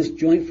 months in this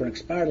joint for an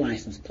expired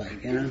license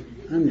plate, you know?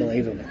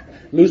 Unbelievable.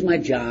 Lose my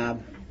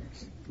job.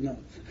 No.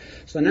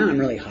 So now I'm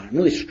really hot. I'm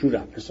really screwed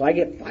up. So I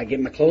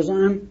get my clothes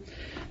on, and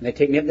they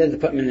take me up there to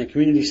put me in the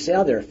community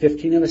cell. There are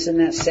 15 of us in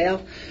that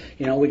cell.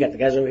 You know, we got the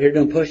guys over here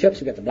doing push-ups.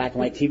 We got the black and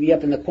white TV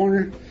up in the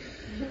corner.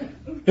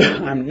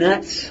 I'm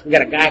nuts. We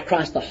got a guy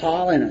across the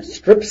hall in a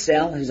strip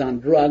cell. He's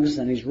on drugs,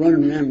 and he's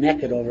running around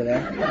naked over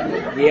there,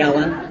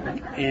 yelling.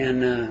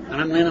 And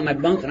I'm laying on my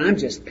bunk, and I'm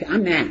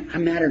mad.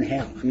 I'm madder than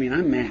hell.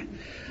 I'm mad.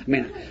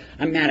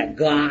 I'm mad at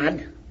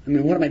God.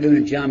 What am I doing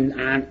in jail?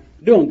 I'm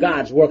doing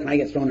God's work, and I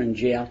get thrown in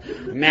jail.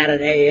 I'm mad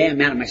at AA. I'm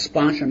mad at my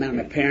sponsor. I'm mad at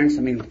my parents.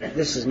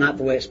 This is not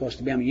the way it's supposed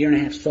to be. I'm a year and a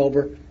half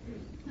sober.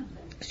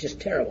 It's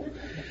just terrible.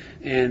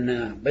 And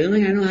but the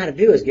only thing I know how to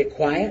do is get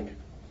quiet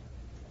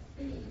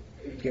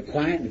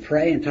and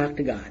pray and talk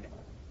to God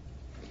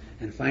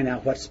and find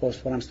out what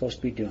I'm supposed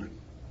to be doing.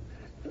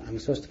 I'm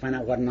supposed to find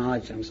out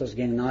I'm supposed to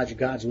gain the knowledge of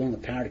God's will and the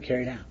power to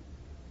carry it out.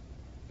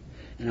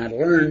 And I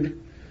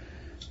learned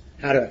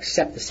how to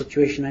accept the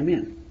situation I'm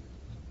in.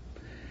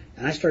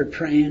 And I started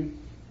praying,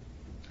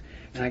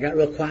 and I got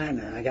real quiet,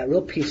 and I got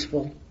real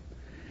peaceful.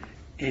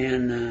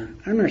 And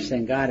I remember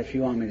saying, God, if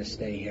you want me to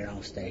stay here,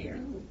 I'll stay here.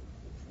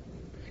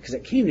 Because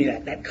it came to me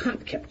that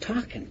cop kept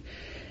talking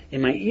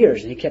in my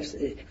ears, and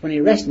when he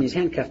arrested me, he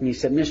handcuffed me, he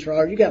said, Mr.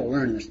 R, you got to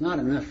learn it's not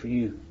enough for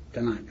you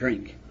to not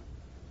drink.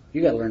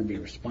 You got to learn to be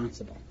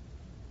responsible.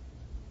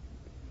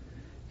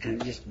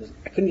 And I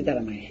couldn't get that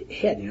out of my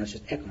head, it's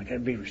just echoing. I got to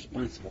be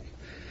responsible.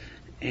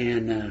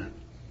 And it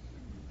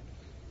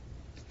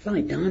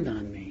finally dawned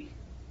on me,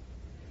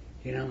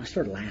 I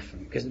started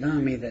laughing, because it dawned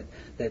on me that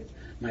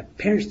my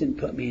parents didn't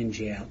put me in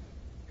jail.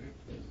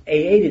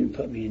 AA didn't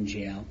put me in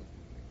jail.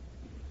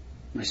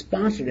 My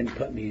sponsor didn't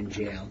put me in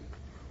jail.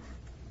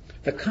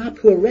 The cop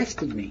who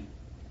arrested me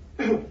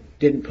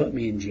didn't put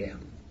me in jail.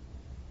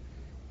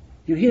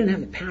 He didn't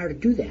have the power to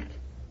do that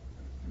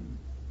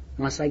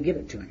unless I give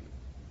it to him.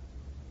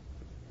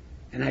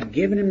 And I'd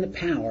given him the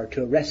power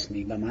to arrest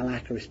me by my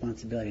lack of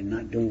responsibility and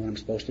not doing what I'm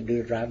supposed to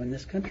do to drive in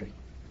this country.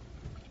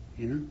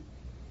 And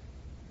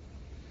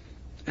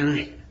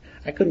I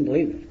couldn't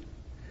believe it.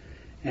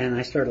 And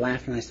I started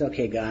laughing. I said,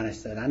 okay, God, I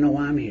said, I know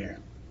why I'm here.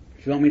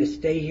 If you want me to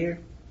stay here,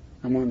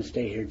 I'm going to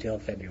stay here until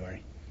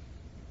February.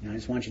 I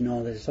just want you to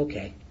know that it's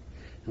okay.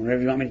 And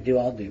whatever you want me to do,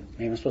 I'll do.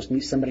 Maybe I'm supposed to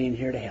meet somebody in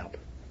here to help.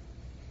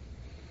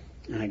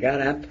 And I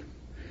got up,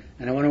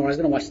 and I went over. I was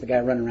going to watch the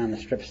guy run around the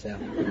strip cell.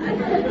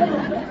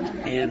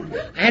 And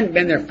I hadn't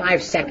been there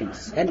 5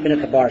 seconds. I hadn't been at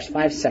the bars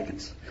 5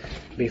 seconds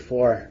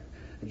before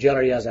the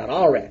jailer yells out,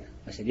 all red.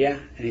 I said, yeah.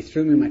 And he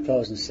threw me my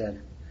clothes and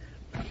said,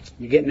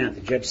 you're getting out.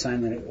 The judge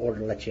signed the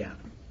order to let you out.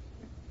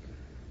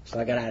 So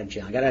I got out of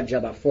jail. I got out of jail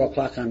about 4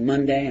 o'clock on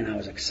Monday, and I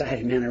was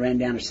excited, man. I ran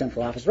down to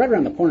central office, right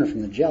around the corner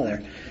from the jail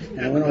there. And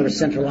I went over to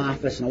central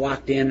office, and I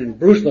walked in, and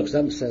Bruce looks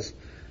up and says,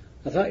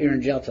 I thought you were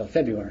in jail till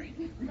February.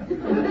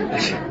 I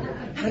said,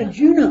 how did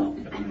you know?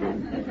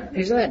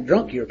 He said, that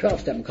drunk you were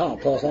 12-stepping call.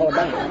 Tell us all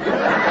about it.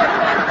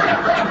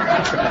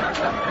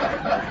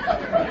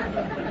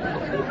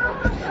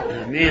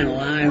 Man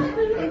alive.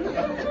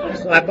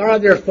 So I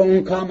borrowed their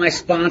phone, called my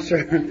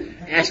sponsor,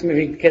 asked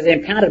me, because they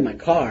impounded my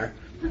car.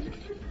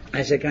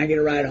 I said, can I get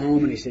a ride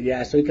home? And he said,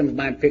 yeah. So he comes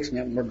by and picks me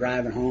up, and we're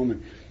driving home.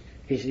 And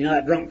he said,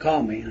 that drunk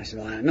called me. And I said,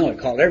 well, I know it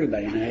called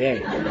everybody in AA.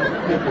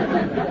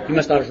 He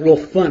must have thought it was real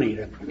funny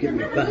to get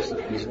me busted.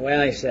 He said,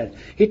 well,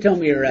 he told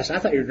me you were arrested. I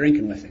thought you were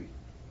drinking with him.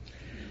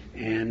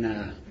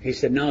 And he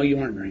said, no, you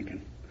weren't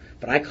drinking.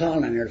 But I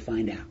called on there to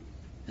find out.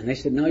 And they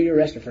said, no, you're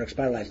arrested for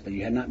expired license, but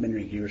you had not been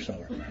drinking. You were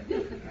sober.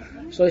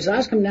 So he said, I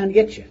was coming down to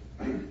get you.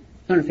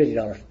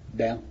 $150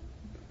 bail.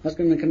 I was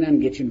going to come down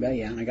and get you and bail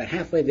you out. And I got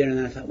halfway there, and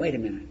then I thought, wait a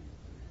minute.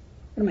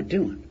 What am I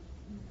doing?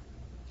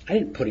 I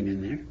didn't put him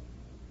in there.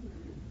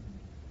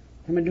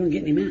 What am I doing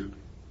getting him out?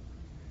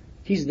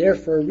 He's there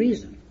for a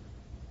reason.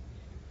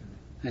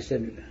 I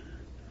said,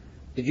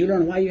 did you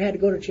learn why you had to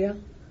go to jail?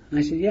 And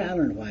I said, yeah, I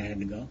learned why I had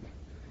to go.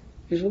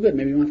 He said, well, good,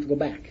 maybe you won't have to go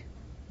back.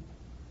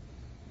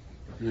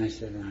 And I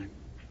said, right.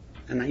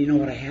 And you know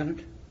what I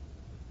haven't?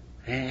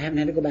 I haven't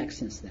had to go back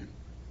since then.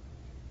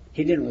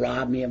 He didn't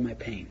rob me of my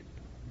pain.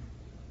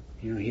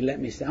 He let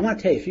me say, I want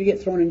to tell you, if you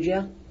get thrown in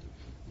jail,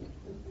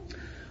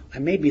 I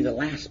may be the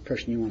last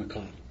person you want to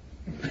call.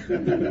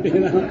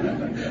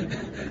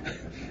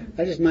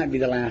 I just might be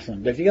the last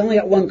one. But if you only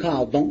got one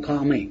call, don't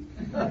call me.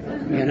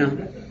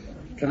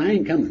 Because I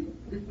ain't coming.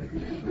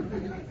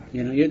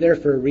 You're there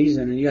for a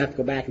reason, and you have to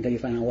go back until you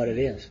find out what it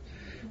is.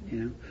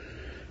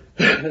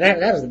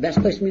 That was the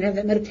best place for me to have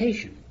that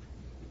meditation.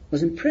 It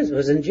was in prison. It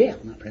was in jail.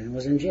 Not prison. It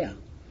was in jail.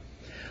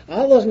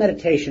 All those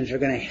meditations are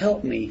going to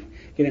help me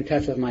get in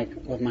touch with my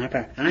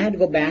power. And I had to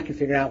go back and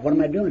figure out, what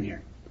am I doing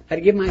here? I had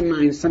to give my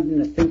mind something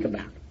to think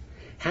about.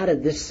 Why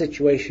is this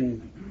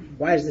situation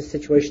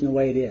the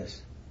way it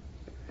is?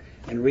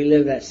 And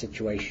relive that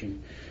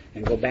situation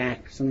and go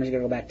back. Sometimes you got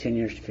to go back 10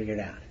 years to figure it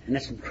out. And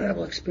that's an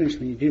incredible experience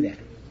when you do that.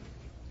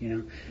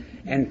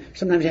 And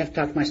sometimes you have to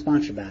talk to my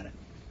sponsor about it.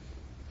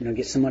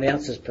 Get somebody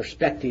else's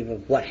perspective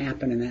of what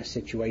happened in that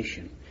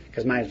situation.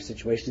 Because my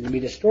situation is going to be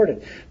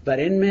distorted. But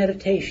in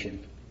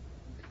meditation,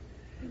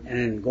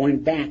 and going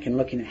back and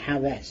looking at how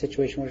that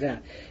situation works out,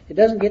 it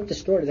doesn't get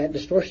distorted. That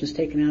distortion is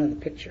taken out of the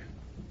picture.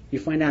 You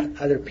find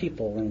out other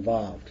people are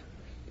involved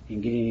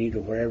in getting you to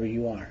wherever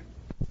you are.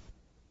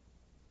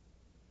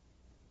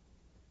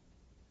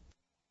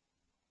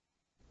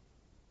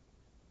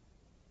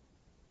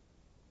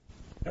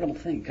 Incredible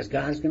thing, because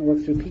God's going to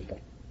work through people.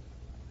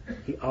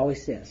 He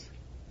always is.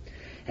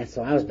 And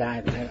so I was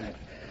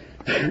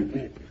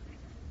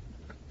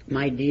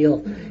my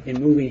deal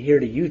in moving here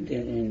to Utah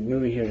and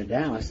moving here to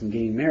Dallas and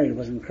getting married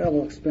was an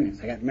incredible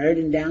experience. I got married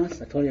in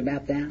Dallas. I told you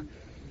about that.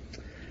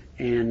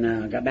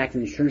 And got back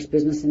in the insurance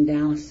business in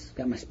Dallas.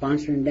 Got my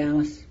sponsor in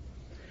Dallas.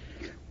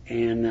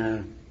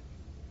 And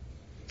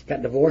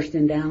got divorced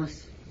in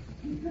Dallas.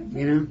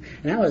 And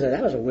that was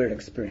a weird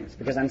experience,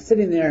 because I'm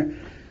sitting there,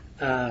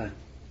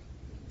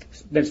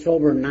 been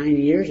sober 8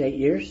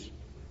 years,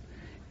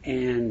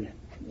 and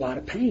a lot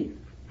of pain.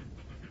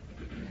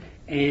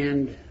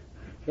 And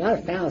a lot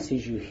of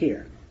fallacies you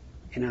hear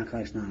in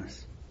Alcoholics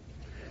Anonymous.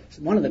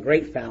 So one of the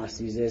great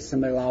fallacies is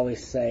somebody will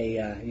always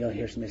say, you'll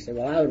hear somebody say,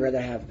 well, I would rather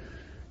have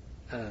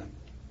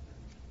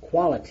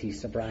quality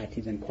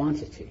sobriety than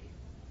quantity.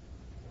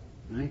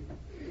 Right?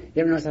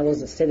 You ever notice how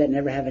those that say that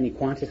never have any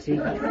quantity?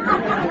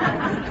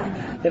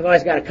 They've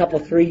always got a couple,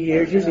 3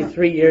 years, usually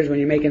 3 years when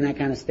you're making that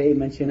kind of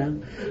statement,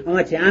 I'm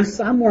going to tell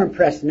you, I'm more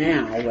impressed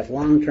now with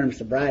long-term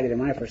sobriety than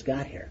when I first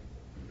got here.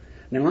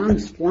 I mean,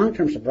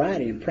 long-term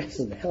sobriety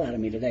impresses the hell out of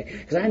me today,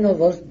 because I know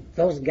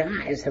those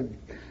guys have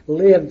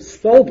lived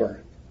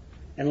sober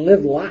and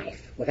lived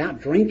life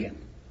without drinking,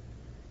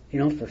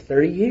 for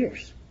 30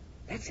 years.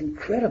 That's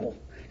incredible,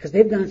 because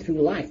they've gone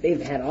through life.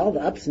 They've had all the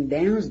ups and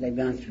downs. They've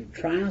gone through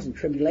trials and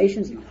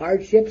tribulations and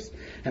hardships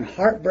and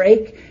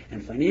heartbreak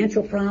and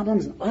financial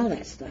problems and all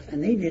that stuff,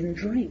 and they didn't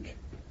drink.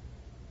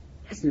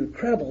 That's an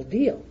incredible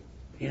deal,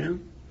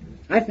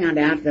 I found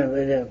out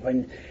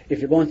that if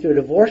you're going through a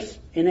divorce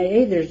in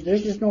AA, there's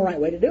just no right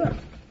way to do it.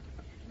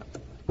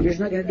 You're just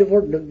not going to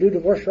do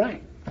divorce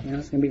right.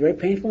 It's going to be very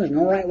painful. There's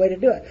no right way to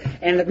do it.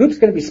 And the group's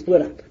going to be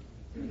split up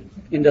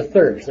into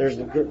thirds. There's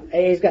the group.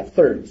 AA's got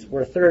thirds.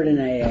 We're a third in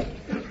AA.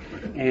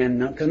 And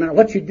because no matter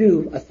what you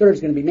do, a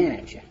third's going to be mad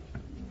at you.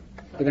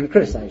 They're going to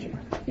criticize you.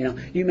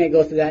 You may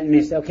go through that and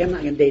you may say, okay, I'm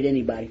not going to date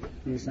anybody.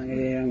 I'm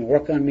going to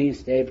work on me and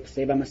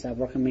stay by myself,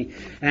 work on me.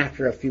 And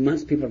after a few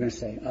months, people are going to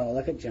say, oh,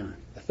 look at John.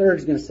 The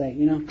third's going to say,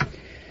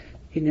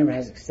 he never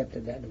has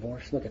accepted that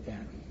divorce. Look at that.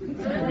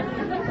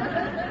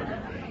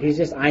 He's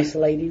just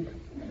isolating.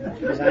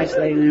 He's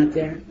isolating out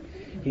there.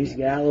 He needs to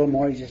get out a little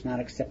more. He's just not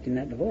accepting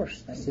that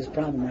divorce. That's his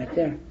problem right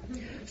there.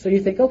 So you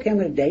think, okay, I'm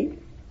going to date.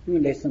 I'm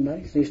going to date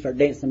somebody. So you start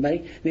dating somebody.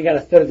 And you got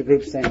a third of the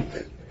group saying,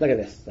 look at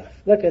this stuff.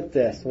 Look at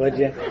this, would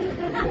you?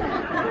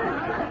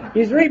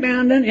 He's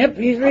rebounding. Yep,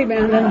 he's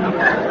rebounding.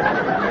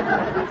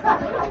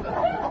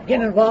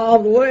 Getting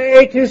involved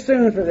way too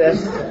soon for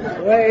this.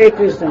 Way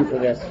too soon for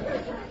this.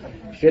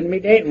 Shouldn't be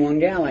dating one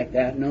gal like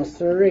that. No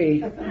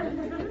siree.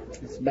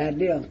 It's a bad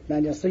deal.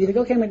 Bad deal. So you think,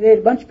 okay, I'm going to date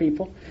a bunch of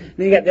people. And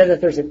then you got the other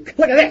third say, look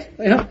at this.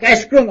 You know,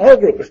 guys screwing the whole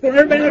group. We're screwing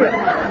everybody.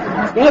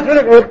 Screwing through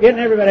the group, getting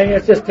everybody.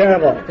 It's just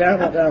terrible.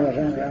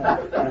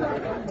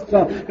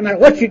 So no matter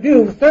what you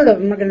do, a third of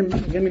them are going to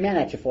be mad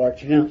at you for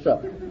it, you know.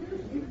 So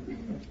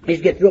you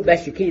just get through it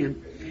best you can.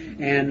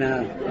 And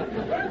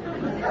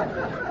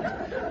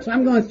so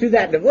I'm going through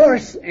that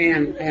divorce,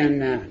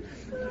 and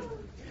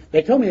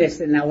they told me this.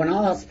 Now, when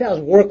all else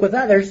fails, work with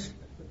others.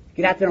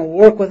 Get out there and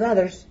work with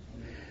others.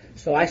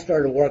 So I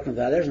started working with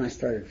others, and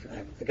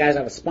the guys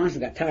I was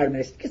sponsoring got tired of me.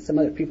 They said, get some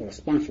other people to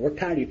sponsor. We're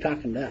tired of you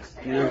talking to us,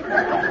 you know.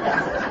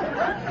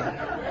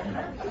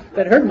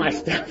 That heard my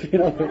stuff, you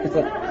know.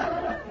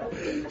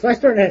 So I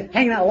started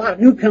hanging out a lot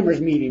of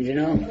newcomers meetings, you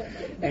know.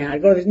 And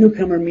I'd go to these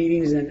newcomer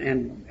meetings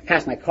and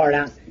pass my card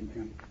out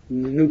to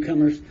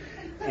newcomers.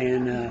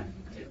 And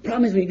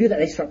problem is when you do that,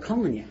 they start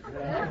calling you.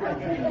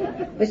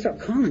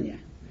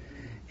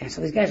 And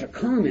so these guys are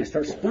calling me and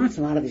start sponsoring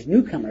a lot of these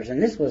newcomers.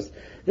 And this was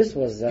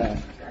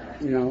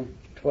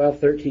 12,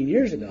 13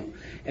 years ago.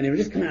 And they would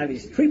just come out of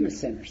these treatment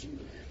centers.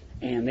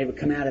 And they would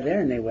come out of there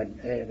and they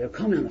would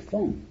call me on the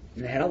phone.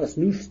 And they had all this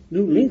new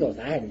lingo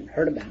that I hadn't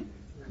heard about.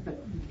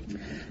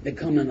 They'd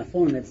call me on the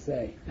phone and they'd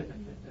say,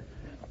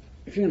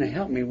 if you're going to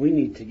help me, we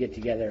need to get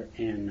together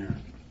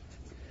and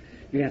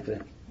you have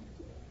to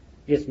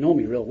get to know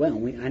me real well.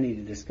 I need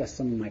to discuss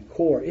some of my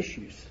core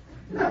issues.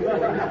 I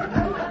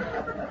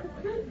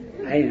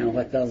didn't know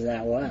what those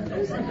that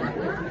was.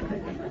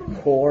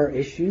 Core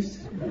issues?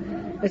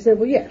 I said,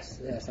 well,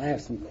 yes, I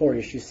have some core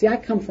issues. See, I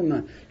come from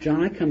a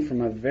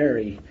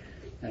very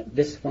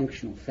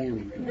dysfunctional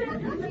family.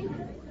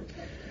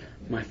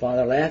 My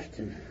father left,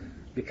 and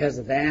because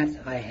of that,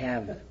 I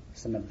have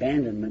some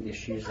abandonment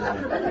issues that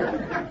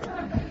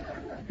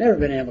I've never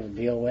been able to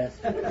deal with,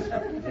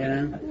 you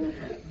know.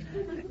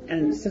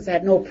 And since I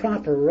had no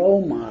proper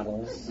role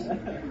models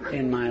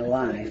in my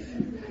life,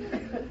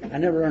 I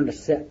never learned to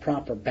set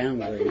proper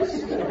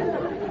boundaries.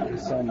 And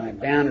so my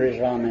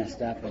boundaries are all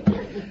messed up. And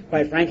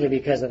quite frankly,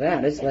 because of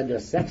that, it's led to a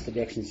sex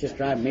addiction. It's just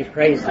driving me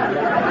crazy.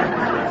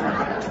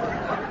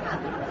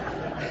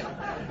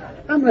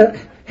 I'm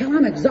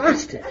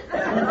exhausted.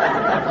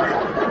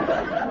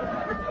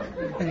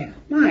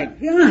 My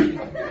God.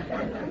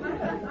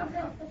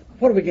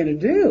 What are we going to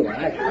do?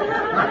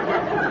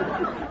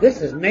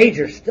 This is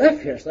major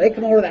stuff here. So they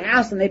come over to the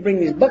house and they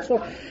bring these books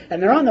over,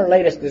 and they're on their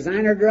latest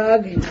designer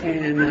drug,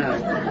 and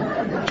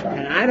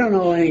I don't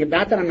know anything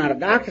about that. I'm not a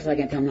doctor, so I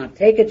can't tell them not to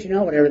take it, you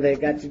know, whatever they've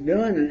got you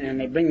doing, and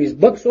they bring these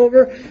books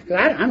over, because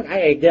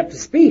I get up to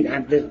speed.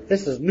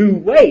 This is new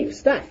wave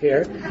stuff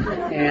here,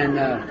 and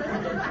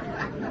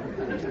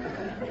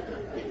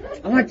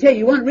I want to tell you,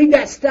 you want to read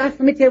that stuff?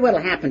 Let me tell you what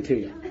will happen to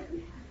you.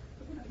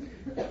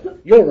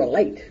 You'll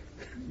relate.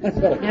 That's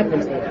what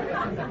happens here.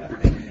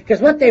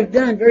 Because what they've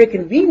done very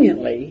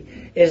conveniently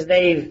is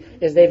they've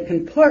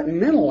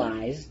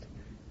compartmentalized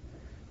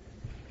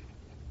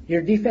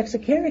your defects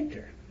of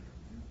character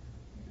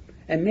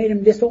and made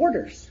them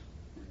disorders.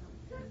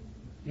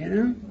 You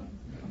know?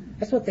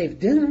 That's what they've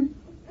done.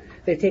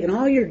 They've taken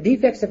all your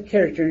defects of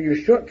character and your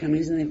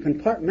shortcomings and they've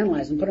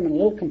compartmentalized and put them in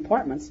little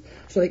compartments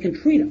so they can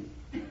treat them.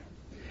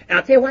 And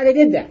I'll tell you why they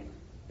did that.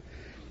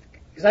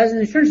 Because I was in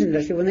the insurance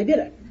industry when they did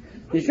it.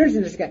 The insurance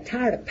industry got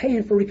tired of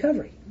paying for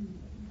recovery.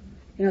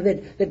 You know,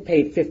 they'd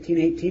pay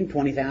 $15,000, $18,000,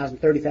 $20,000,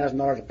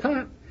 $30,000 a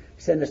pop,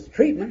 send us to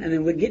treatment, and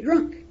then we'd get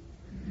drunk.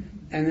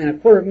 And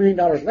then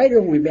 $250,000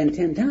 later, when we've been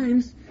 10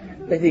 times,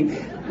 they think,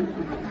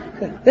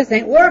 this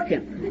ain't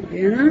working,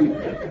 you know?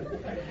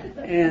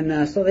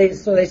 And so they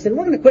said,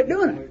 we're going to quit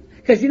doing it.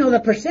 Because, you know,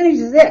 the percentage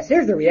is this.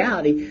 Here's the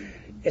reality.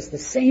 It's the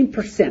same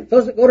percent.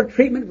 Those that go to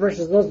treatment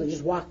versus those that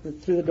just walk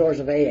through the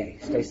doors of AA,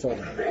 stay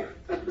sober.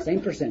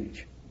 Same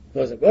percentage.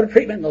 Those that go to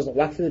treatment and those that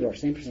walk through the door,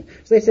 same percent.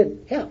 So they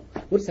said, hell,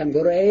 we'll just have them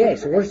go to AA.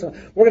 So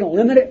we're going to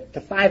limit it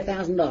to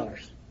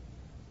 $5,000.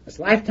 It's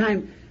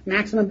lifetime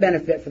maximum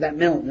benefit for that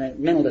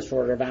mental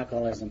disorder of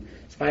alcoholism.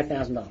 It's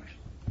 $5,000.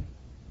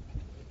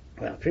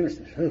 Well, treatment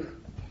says,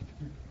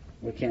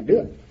 we can't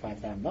do it for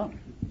 $5,000.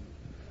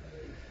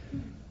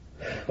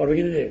 What are we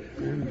going to do?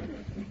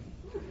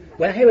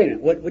 Well, hey, wait a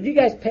minute. Would you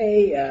guys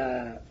pay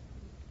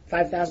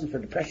 $5,000 for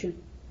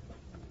depression?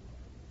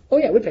 Oh,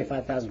 yeah, we'd pay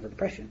 $5,000 for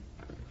depression.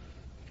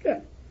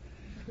 Good.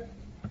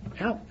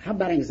 How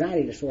about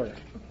anxiety disorder?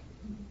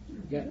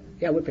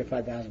 Yeah, we'd pay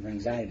 $5,000 for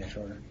anxiety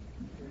disorder.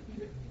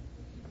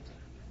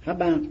 How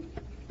about,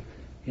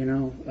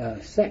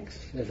 sex?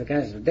 If a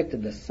guy's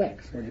addicted to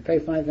sex, would you pay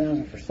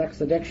 $5,000 for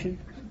sex addiction?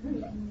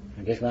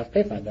 I guess we'll have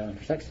to pay $5,000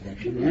 for sex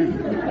addiction, yeah.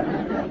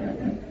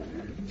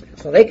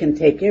 So they can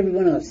take every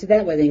one of those. See,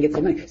 that way they can get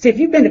some money. See, if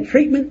you've been to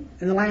treatment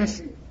in the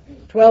last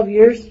 12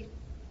 years,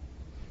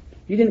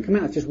 you didn't come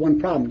out with just one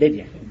problem, did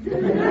you?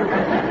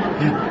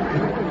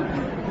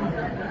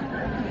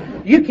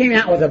 You came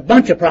out with a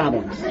bunch of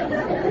problems.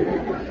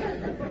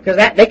 Because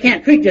they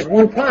can't treat just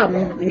one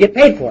problem and get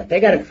paid for it. They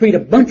got to treat a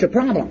bunch of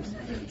problems.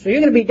 So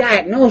you're going to be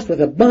diagnosed with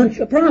a bunch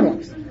of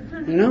problems.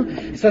 You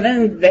know? So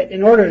then,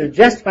 in order to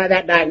justify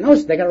that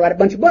diagnosis, they got to write a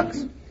bunch of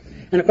books.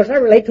 And of course, I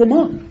relate to them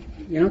all.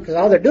 because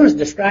all they're doing is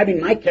describing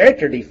my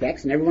character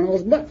defects in every one of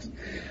those books.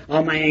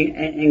 All my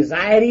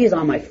anxieties,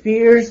 all my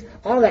fears,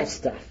 all that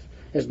stuff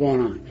is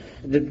going on.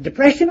 The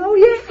depression, oh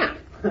yeah.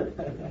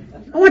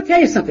 I want to tell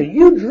you something.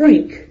 You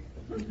drink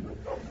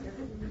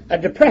a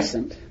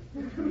depressant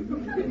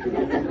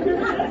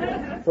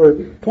for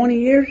 20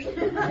 years,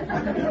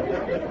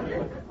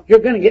 you're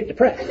going to get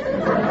depressed.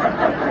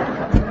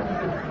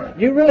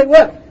 You really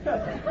will.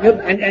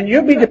 And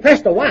you'll be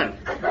depressed a while.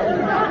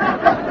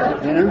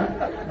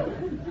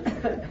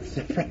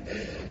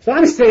 So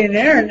I'm sitting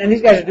there, and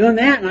these guys are doing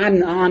that,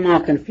 and I'm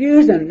all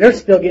confused, and they're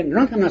still getting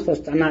drunk. I'm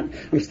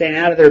staying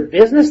out of their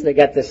business. They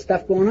got this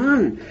stuff going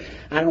on, and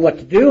I don't know what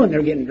to do, and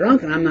they're getting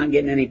drunk, and I'm not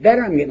getting any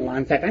better.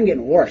 In fact, I'm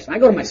getting worse. And I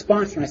go to my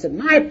sponsor, and I said,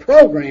 my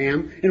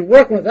program, in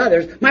working with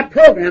others, my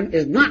program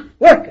is not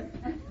working.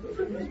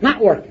 It's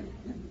not working.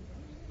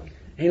 And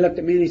he looked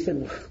at me, and he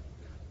said,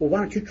 well, why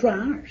don't you try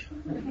ours?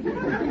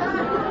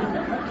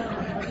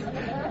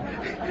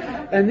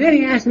 And then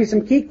he asked me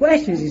some key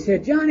questions. He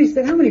said, John,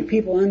 how many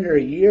people under a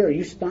year are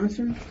you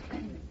sponsoring?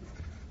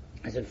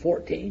 I said,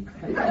 14.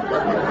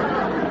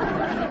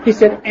 He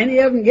said, any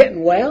of them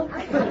getting well?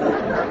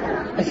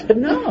 I said,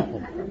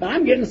 no,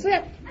 I'm getting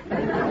sick.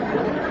 And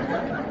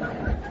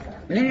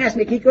then he asked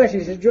me a key question.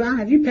 He said, John,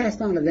 have you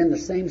passed on to them the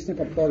same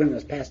simple program that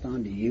was passed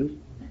on to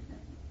you?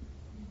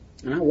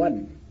 And I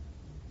wasn't.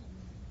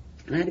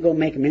 And I had to go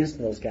make amends to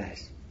those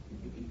guys.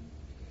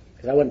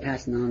 Because I wasn't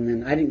passing on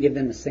them. I didn't give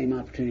them the same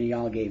opportunity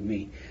y'all gave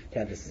me to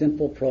have the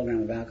simple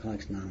program of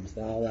Alcoholics Anonymous,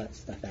 all that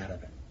stuff out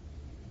of it.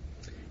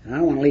 And I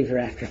don't want to leave here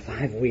after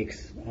 5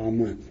 weeks, all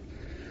month,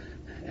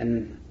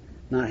 and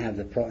not tell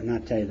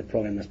you the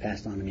program that's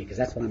passed on to me, because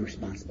that's what I'm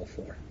responsible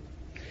for.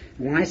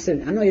 And when I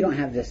said, I know you don't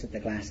have this at the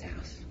Glass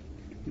House,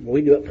 but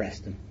we do at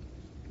Preston.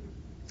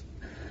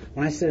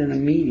 When I sit in a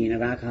meeting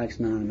of Alcoholics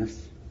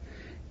Anonymous,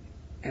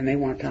 and they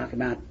want to talk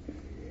about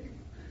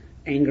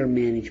anger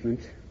management,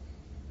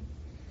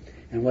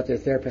 and what their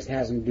therapist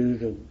has them do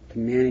to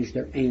manage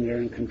their anger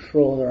and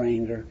control their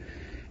anger.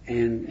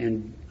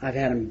 And I've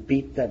had them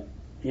beat they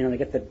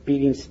get the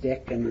beating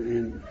stick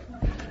and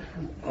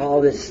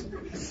all this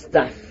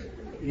stuff,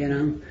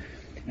 and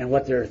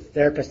what their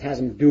therapist has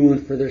them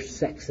doing for their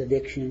sex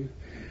addiction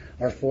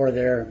or for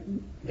their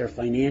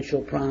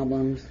financial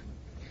problems.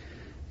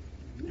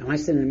 And I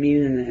sit in a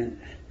meeting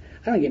and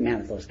I don't get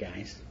mad at those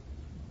guys.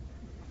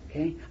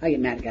 Okay? I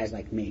get mad at guys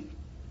like me.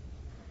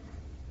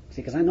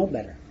 See, because I know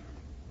better.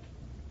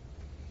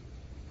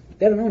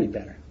 They don't know any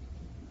better.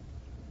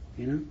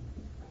 They don't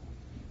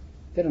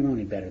know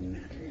any better than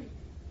that.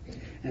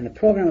 And the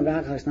program of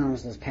Alcoholics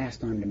Anonymous that's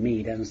passed on to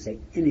me doesn't say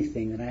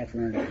anything that I have to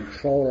learn to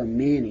control or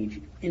manage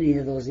any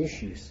of those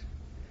issues.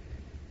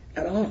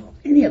 At all.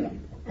 Any of them.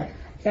 In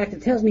fact,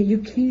 it tells me you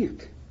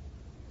can't.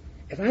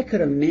 If I could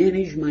have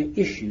managed my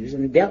issues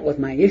and dealt with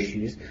my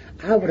issues,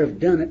 I would have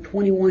done it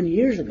 21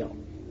 years ago.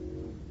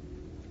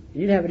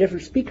 And you'd have a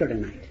different speaker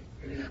tonight.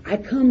 I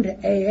come to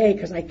AA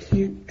because I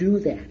can't do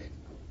that.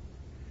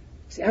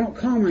 See, I don't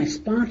call my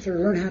sponsor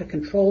to learn how to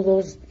control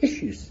those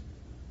issues.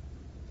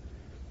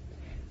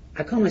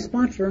 I call my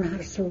sponsor to learn how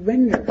to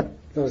surrender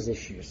those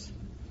issues.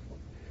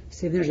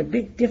 See, there's a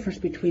big difference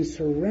between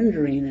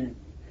surrendering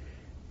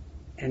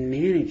and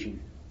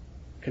managing,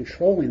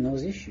 controlling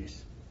those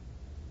issues.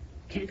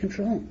 Can't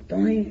control them.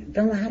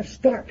 Don't know how to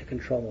start to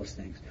control those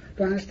things.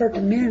 Don't know how to start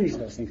to manage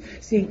those things.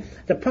 See,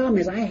 the problem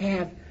is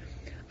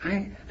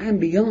I'm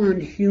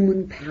beyond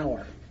human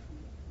power.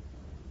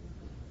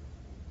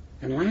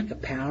 And lack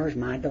of power is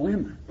my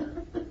dilemma.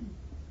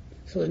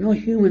 So there's no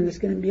human that's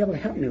going to be able to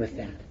help me with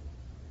that.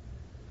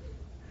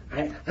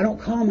 I don't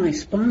call my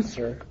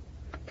sponsor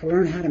to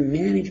learn how to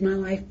manage my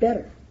life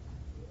better.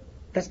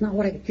 That's not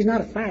he's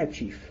not a fire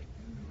chief,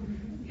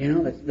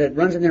 that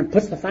runs in there and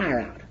puts the fire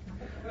out.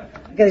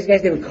 I got these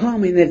guys, they would call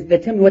me and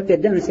they'd tell me what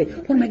they'd done and say,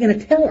 what am I going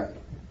to tell her?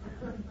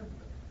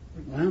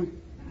 Well,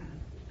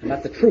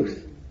 about the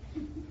truth.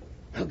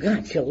 Oh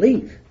God, she'll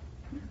leave.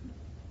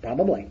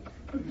 Probably.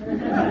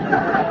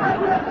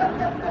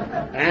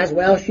 As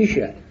well she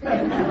should.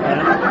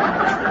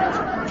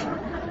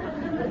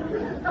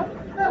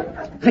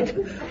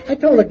 I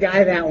told a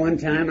guy that one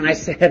time, and I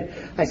said,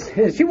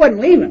 she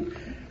wasn't leaving.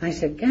 I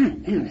said,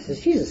 God damn,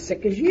 she's as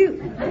sick as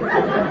you.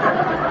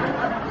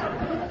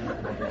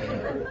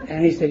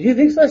 And he said, you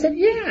think so? I said,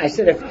 yeah. I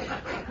said,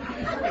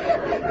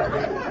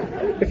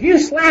 if you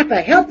slap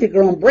a healthy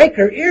girl and break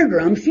her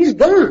eardrum, she's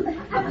gone.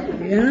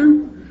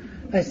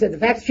 I said, the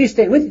fact that she's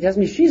staying with you tells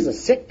me she's a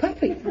sick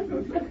puppy.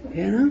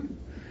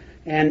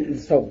 And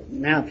so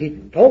now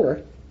people told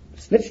her,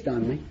 snitched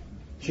on me.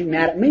 She's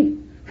mad at me.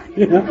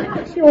 She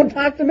won't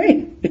talk to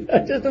me.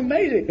 It's just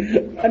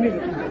amazing. I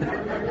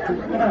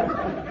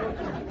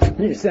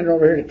need to send her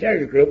over here to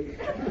Terry's group.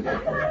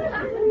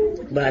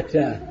 But,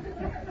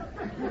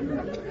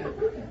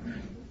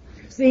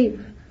 see,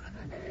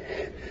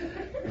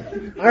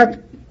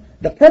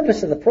 the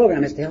purpose of the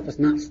program is to help us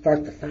not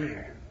start the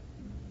fire.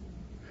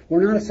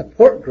 We're not a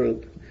support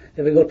group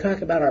that we go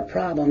talk about our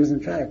problems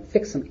and try to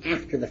fix them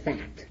after the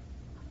fact.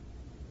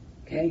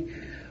 Okay?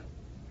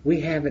 We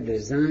have a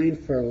design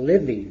for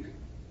living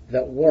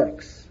that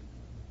works.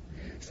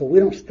 So we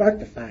don't start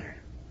the fire.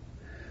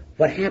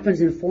 What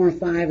happens in 4 and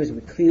 5 is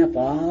we clean up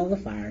all the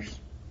fires,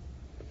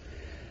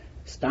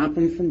 stop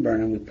them from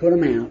burning, we put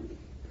them out,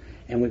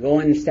 and we go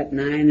in step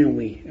 9 and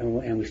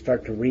we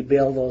start to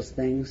rebuild those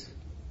things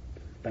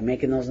by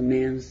making those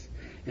amends,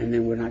 and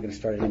then we're not going to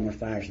start any more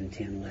fires in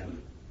 10,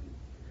 11.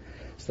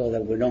 So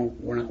that we're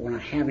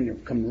not having to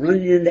come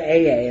running into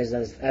AA as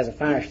a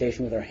fire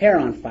station with our hair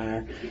on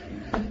fire.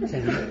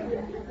 Saying,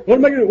 what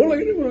am I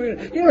going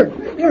to do?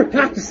 You ever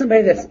talk to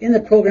somebody that's in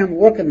the program,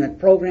 working the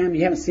program,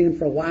 you haven't seen them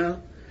for a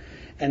while,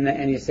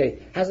 and you say,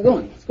 how's it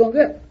going? It's going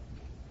good.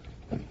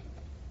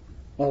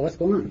 Well, what's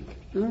going on?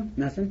 Oh,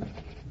 nothing.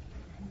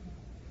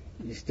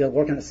 You still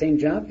working at the same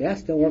job? Yeah,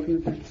 still working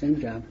at the same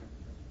job.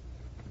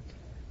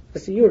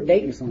 Let's see, you were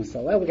dating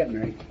so-and-so. Well, we got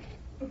married.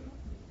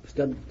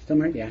 Still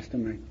married? Yeah, still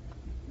married.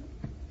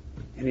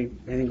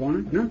 Anything going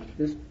on? No,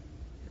 just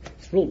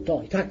it's real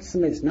dull. You talk to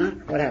somebody that's not,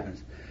 what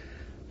happens?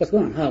 What's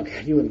going on? Oh,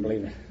 God, you wouldn't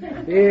believe it.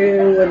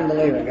 You wouldn't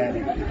believe it,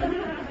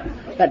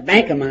 goddamn. That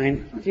bank of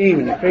mine, gee,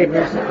 the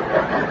creepers.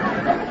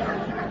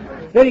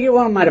 They didn't get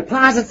one of my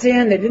deposits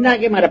in. They did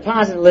not get my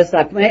deposit list.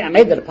 I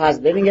made the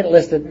deposit. They didn't get it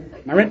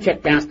listed. My rent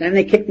check bounced. Then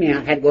they kicked me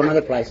out. Had to go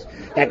another place.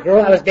 That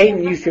girl I was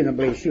dating, you shouldn't have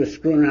believed. She was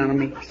screwing around on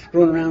me.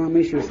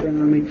 She was screwing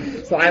on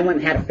me. So I went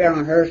and had an affair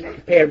on her,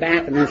 pay her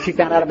back, and then she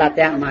found out about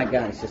that. My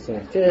God, it's just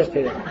and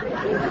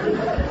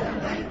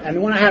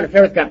the one I had an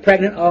affair with got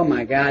pregnant. Oh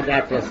my God,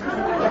 that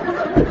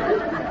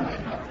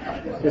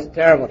just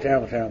terrible.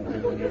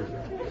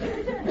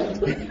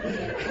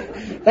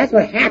 That's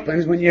what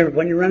happens when you're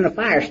running a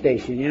fire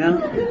station, you know.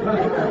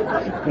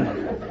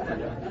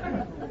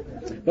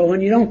 But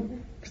when you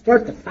don't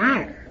start the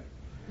fire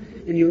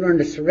and you learn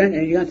to surrender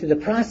and you go through the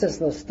process of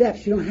those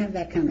steps, you don't have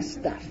that kind of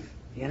stuff,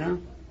 you know.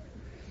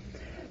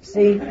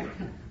 See,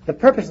 the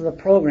purpose of the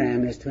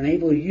program is to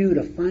enable you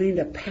to find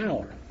a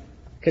power,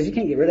 because you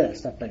can't get rid of that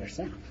stuff by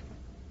yourself.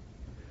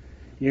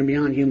 You're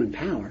beyond human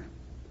power,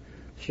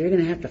 so you're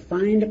going to have to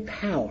find a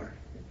power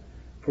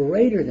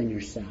greater than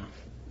yourself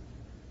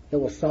that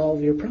will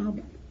solve your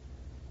problem.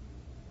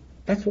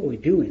 That's what we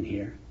do in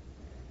here.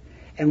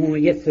 And when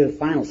we get to the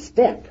final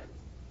step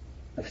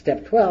of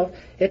step 12,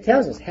 it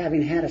tells us,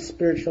 having had a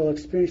spiritual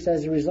experience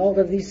as a result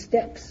of these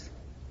steps.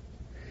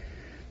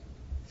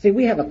 See,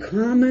 we have a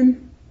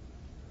common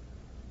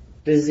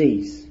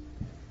disease.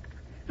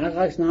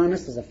 Alcoholics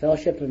Anonymous is a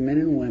fellowship of men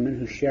and women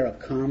who share a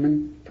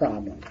common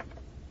problem.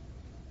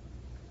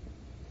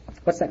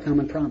 What's that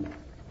common problem?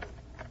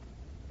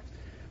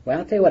 Well,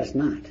 I'll tell you what it's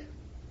not.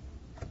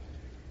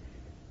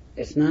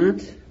 It's not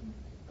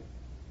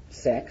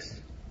sex.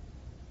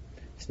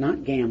 It's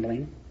not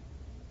gambling.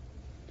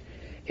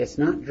 It's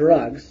not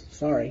drugs.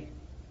 Sorry.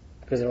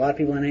 Because there are a lot of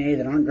people in AA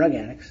that aren't drug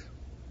addicts.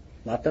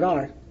 A lot that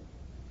are.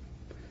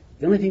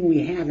 The only thing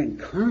we have in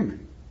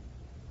common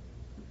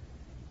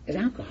is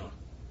alcohol.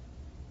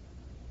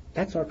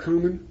 That's our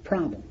common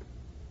problem.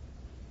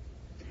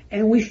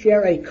 And we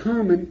share a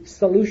common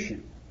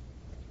solution.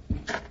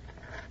 A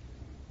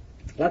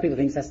lot of people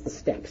think that's the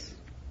steps.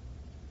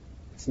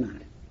 It's not.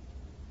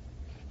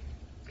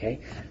 Okay?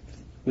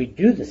 We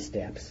do the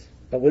steps,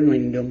 but we don't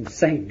even do them the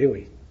same, do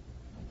we?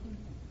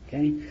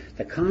 Okay?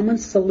 The common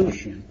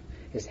solution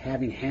is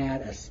having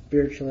had a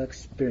spiritual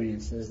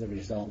experience as the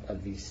result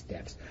of these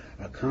steps.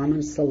 Our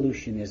common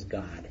solution is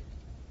God.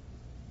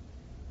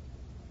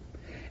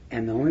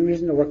 And the only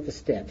reason to work the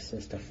steps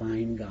is to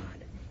find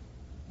God.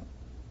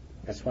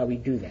 That's why we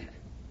do that.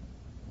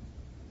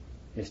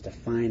 Is to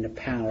find a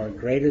power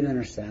greater than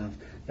ourselves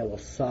that will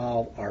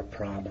solve our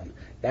problem.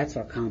 That's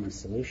our common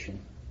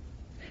solution.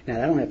 Now,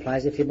 that only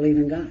applies if you believe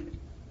in God.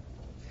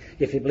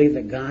 If you believe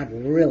that God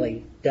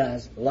really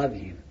does love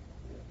you,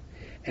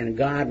 and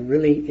God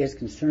really is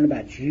concerned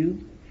about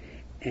you,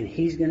 and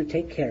He's going to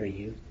take care of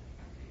you,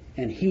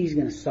 and He's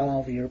going to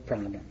solve your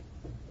problem.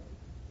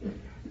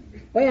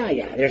 Well,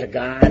 yeah, there's a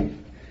God,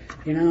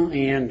 you know,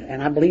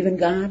 and I believe in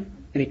God,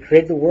 and He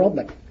created the world,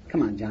 but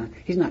come on, John,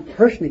 He's not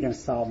personally going to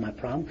solve my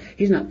problem.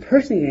 He's not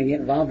personally going to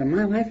get involved in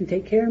my life and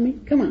take care of me.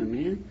 Come on,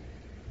 man.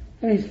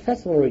 I mean,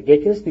 that's a little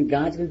ridiculous. Think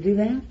God's going to do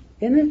that?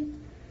 Isn't it?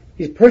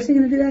 He's personally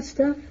going to do that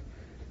stuff?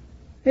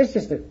 It's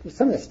just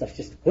some of this stuff's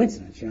just a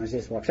coincidence, you know. It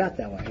just works out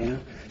that way, you know.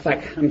 It's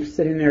like I'm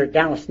sitting there at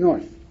Dallas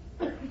North.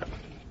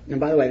 And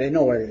by the way, they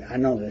know where I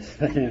know this.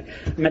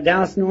 I'm at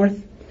Dallas North,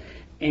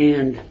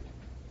 and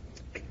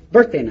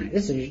birthday night.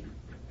 This is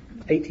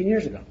 18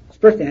 years ago. It's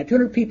birthday night.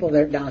 200 people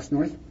there at Dallas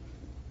North.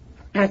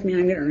 Asked me,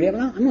 I'm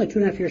only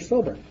 2.5 years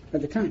sober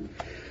at the time.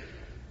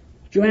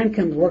 Joanne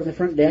comes work the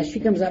front desk. She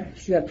comes up.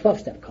 She got a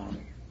 12-step call.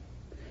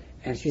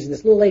 And she said,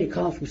 this little lady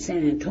called from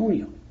San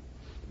Antonio.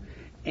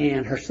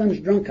 And her son's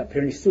drunk up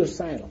here and he's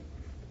suicidal.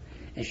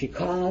 And she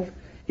called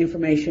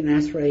information and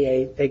asked for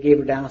AA. They gave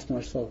her Dallas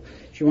North. So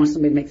she wants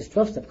somebody to make this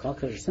 12-step call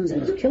because her son's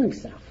going to kill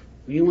himself.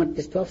 You want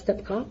this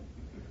 12-step call?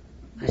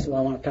 I said,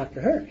 well, I want to talk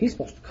to her. He's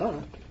supposed to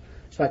call.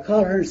 So I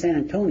called her in San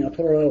Antonio,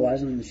 told her who it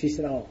was, and she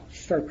said, she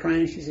started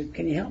crying. She said,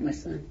 can you help my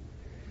son?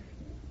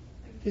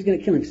 He's going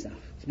to kill himself.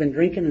 He's been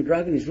drinking and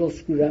drugging. He's real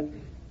screwed up.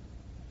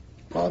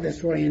 All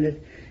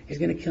disoriented. He's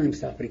going to kill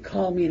himself. But he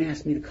called me and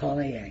asked me to call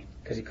AA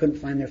because he couldn't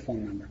find their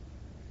phone number.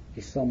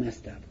 He's so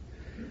messed up.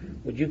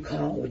 Would you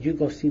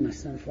go see my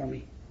son for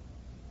me?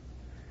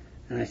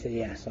 And I said,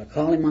 yeah. So I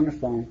called him on the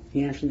phone.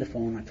 He answered the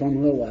phone. I told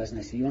him who it was.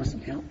 And I said, you want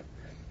some help?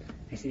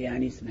 He said, yeah, I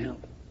need some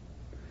help.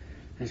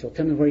 And I said, well,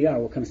 tell me where you are.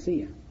 We'll come see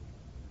you.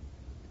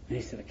 And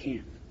he said, I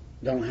can't.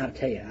 Don't know how to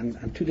tell you.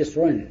 I'm too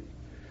disoriented.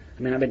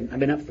 I mean, I've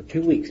been up for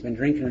 2 weeks. Been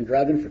drinking and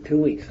drugging for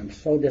 2 weeks. I'm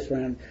so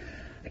disoriented.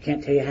 I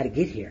can't tell you how to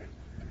get here.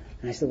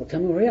 And I said, well, tell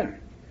me where you are.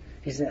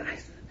 He said,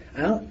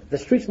 the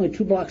street's only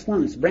 2 blocks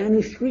long. It's a brand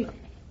new street.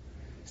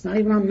 It's not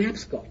even on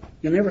Mapsco.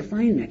 You'll never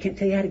find me. I can't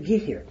tell you how to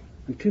get here.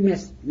 I'm too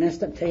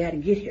messed up to tell you how to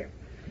get here.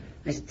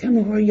 I said, tell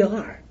me where you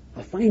are.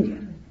 I'll find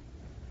you.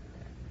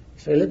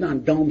 So he lived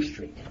on Dome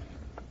Street.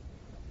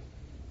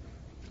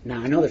 Now,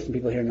 I know there's some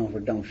people here who know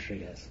where Dome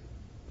Street is.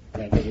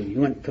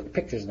 You went and took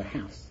pictures of the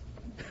house.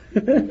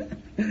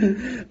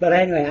 But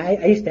anyway,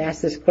 I used to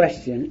ask this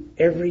question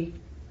every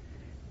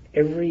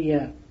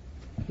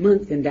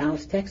month in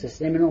Dallas, Texas.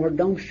 They know where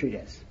Dome Street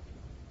is.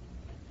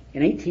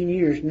 In 18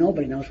 years,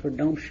 nobody knows where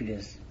Dome Street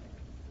is.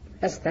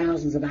 That's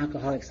thousands of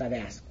alcoholics I've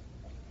asked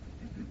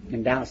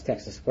in Dallas,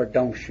 Texas, where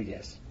Dome Street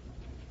is.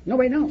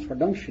 Nobody knows where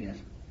Dome Street is.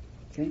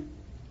 Okay?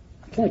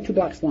 It's only 2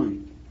 blocks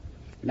long.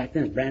 Back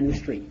then, it's a brand new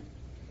street.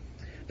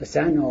 But see,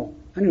 I knew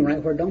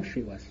right where Dome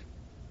Street was.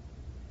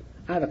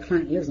 I have a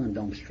client who lives on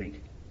Dome Street.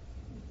 In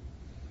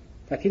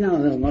fact, he's not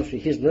on Dome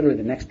Street. He's literally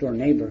the next door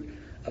neighbor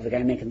of the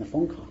guy making the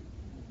phone call.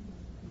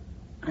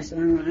 I said,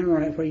 I know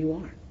right where you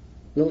are.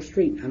 Little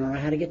street. I know right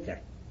how to get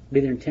there. Be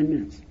there in 10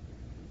 minutes.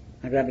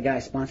 I grabbed a guy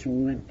sponsoring and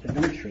we went to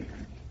Dome Street.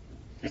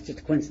 That's just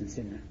a coincidence,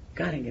 isn't it?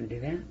 God ain't going to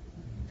do that.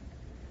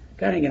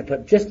 God ain't going to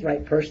put just the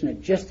right person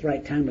at just the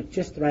right time with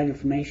just the right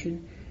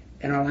information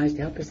in our lives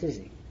to help us, is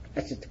he?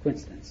 That's just a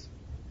coincidence.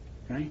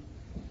 Right?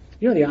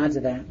 You know the odds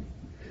of that?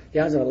 The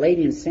odds of a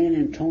lady in San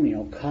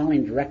Antonio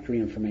calling directory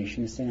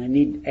information and saying, I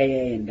need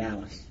AA in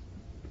Dallas.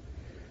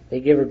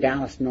 They give her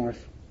Dallas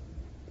North.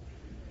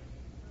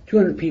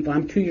 200 people.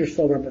 I'm 2 years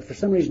sober, but for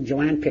some reason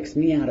Joanne picks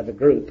me out of the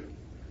group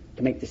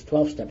to make this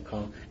 12-step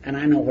call, and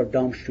I know where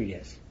Dome Street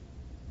is.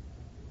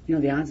 You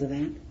know the odds of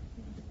that?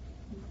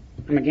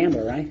 I'm a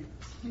gambler, right?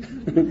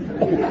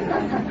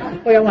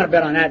 Well, you want to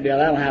bet on that deal.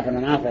 That'll happen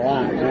an awful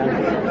lot. You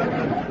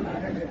know?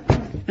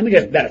 Let me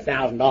just bet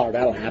 $1,000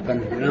 that'll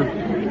happen. You know?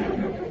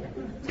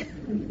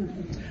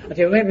 I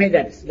tell you, we made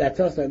that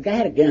 12-step. The guy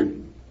had a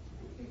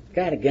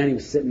gun. He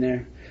was sitting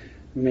there.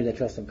 We made that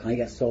 12-step call. He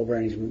got sober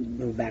and he's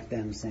moved back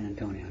down to San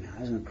Antonio now. That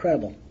was an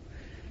incredible.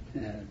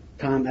 That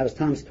was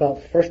Tom's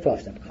first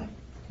 12-step call.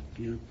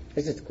 You know,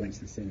 it's just a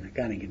coincidence, isn't it?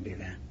 God ain't gonna do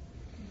that.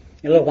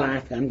 A little while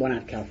after, I'm going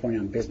out to California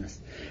on business,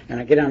 and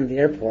I get on the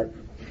airport,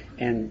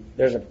 and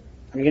I'm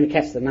going to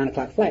catch the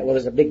 9:00 flight. Well,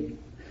 there's a big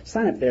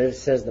sign up there that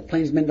says the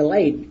plane's been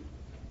delayed.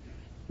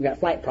 We've got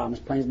flight problems.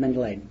 Plane's been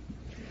delayed.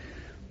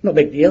 No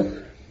big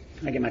deal.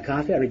 I get my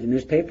coffee. I read the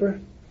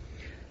newspaper.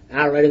 An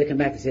hour later, they come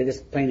back and say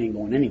this plane ain't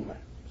going anywhere.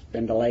 It's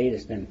been delayed.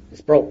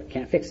 It's broke.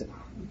 Can't fix it.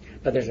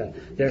 But there's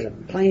a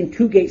plane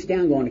 2 gates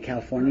down going to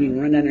California. You can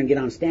run down there and get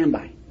on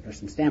standby. There's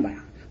some standby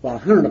on. Well,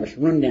 100 of us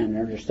run down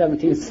there. There's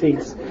 17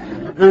 seats.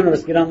 100 of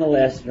us get on the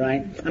list,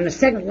 right? I'm the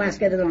second to last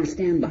guy that's on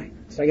standby.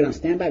 So I get on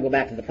standby, go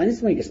back to the plane. This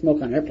is when you can smoke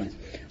on airplanes.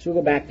 So we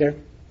go back there.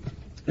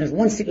 There's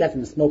 1 seat left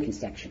in the smoking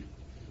section.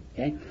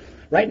 Okay?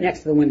 Right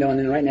next to the window, and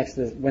then right next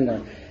to the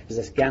window is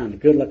this gal in a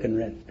good-looking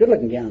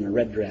gal in a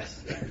red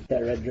dress.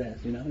 That red dress,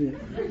 you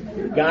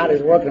know. God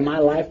is working in my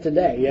life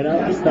today, you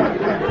know.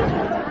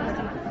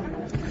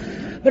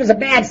 But it's a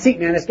bad seat,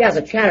 man. This gal's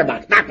a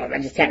chatterbox. I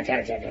just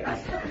chatter.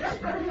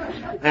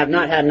 I have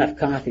not had enough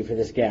coffee for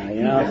this gal,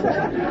 you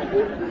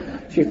know.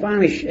 So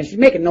she's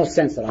making no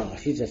sense at all.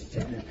 She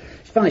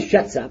finally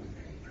shuts up.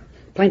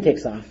 Plane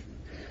takes off.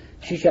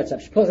 She shuts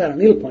up. She pulls out a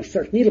needle point. She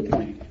starts needle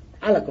pointing.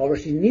 I look over.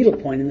 She's needle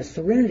pointing the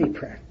Serenity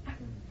Prayer.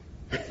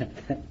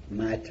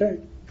 My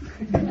turn.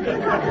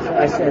 So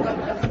I said,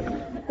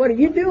 what are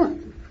you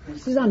doing? She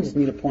says, I'm just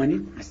needle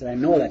pointing. I said, I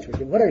know that's what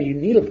you're doing. What are you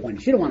needle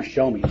pointing? She don't want to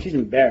show me. She's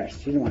embarrassed.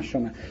 She didn't want to show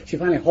me. She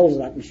finally holds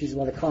it up and she says,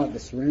 well, they call it the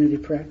Serenity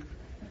Prayer.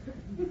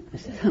 I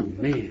said, oh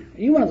man,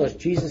 are you one of those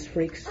Jesus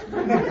freaks?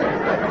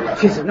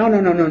 She said, no.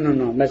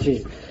 But she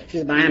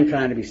said, I am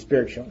trying to be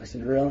spiritual. I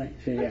said, really?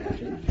 She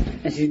said, yeah.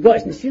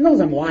 And she knows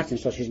I'm watching,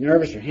 so she's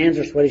nervous. Her hands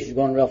are sweaty. She's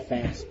going real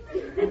fast.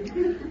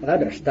 Well, I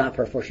better stop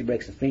her before she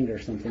breaks a finger or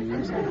something.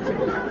 And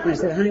I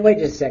said, honey, wait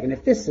just a second.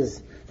 If this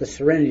is the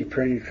Serenity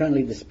Prayer and you're trying to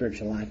lead the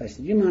spiritual life, I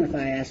said, do you mind if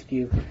I ask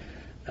you,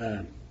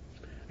 are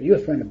you a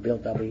friend of Bill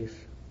W.'s?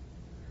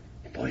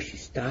 And boy, she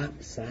stopped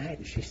and sighed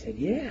and she said,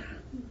 yeah.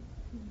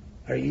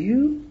 Are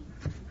you?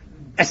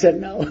 I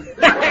said, no.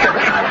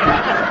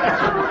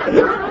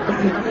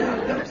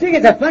 She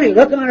gets a funny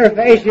look on her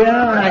face, you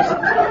know, and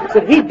I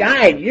said, he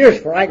died years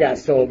before I got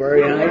sober,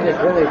 you know, he just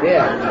really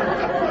did.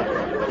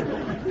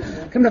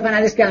 Come to find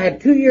out this guy had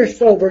 2 years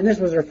sober, and this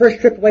was her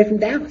first trip away from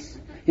Dallas.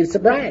 in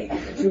sobriety.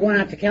 She went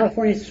out to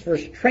California for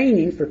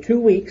training for 2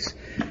 weeks,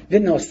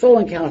 didn't know a soul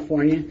in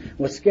California,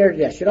 was scared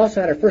to death. She'd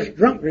also had her first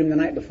drunk dream the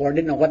night before,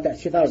 didn't know what that,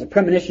 she thought it was a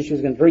premonition she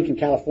was going to drink in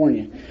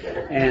California,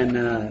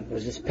 and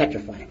was just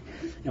petrified.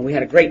 And we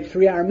had a great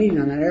 3-hour meeting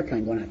on that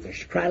airplane going out there.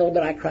 She cried a little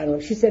bit, I cried a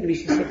little. She said to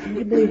me, can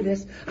you believe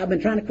this? I've been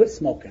trying to quit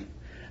smoking.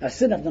 I was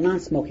sitting up in the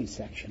non-smoking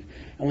section.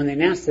 And when they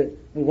announced that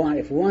if we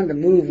wanted to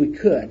move, we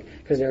could,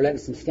 because they were letting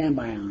some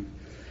standby on.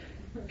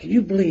 Can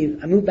you believe,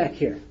 I moved back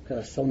here because I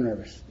was so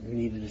nervous and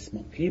needed to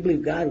smoke. Can you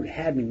believe God would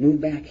have me move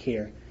back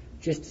here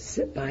just to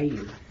sit by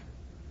you?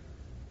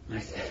 I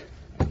said,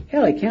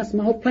 hell, he canceled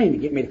my whole plane to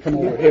get me to come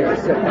over here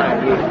and sit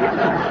by you.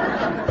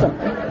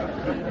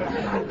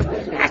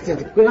 I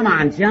said, come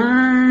on,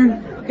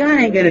 John. God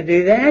ain't going to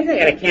do that. You're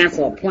not going to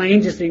cancel a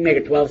plane just so you can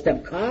make a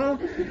 12-step call.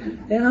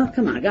 You know,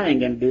 come on. God ain't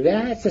going to do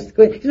that. It's just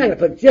good. He's not going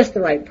to put just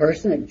the right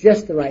person at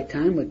just the right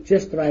time with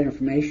just the right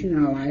information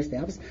in our lives to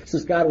help us.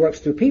 Since God works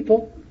through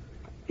people,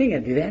 he ain't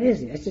going to do that, is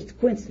he? That's just a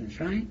coincidence,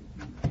 right?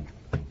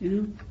 You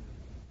know?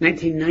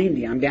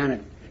 1990, I'm down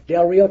at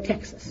Del Rio,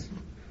 Texas.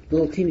 A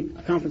little teeny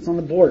conference on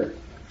the border.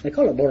 They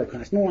call it border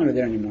conference. No longer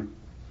there anymore.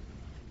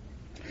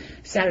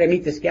 Saturday, I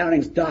meet this gal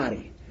named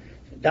Dottie.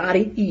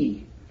 Dottie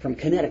E. from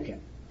Connecticut.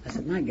 I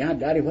said, my God,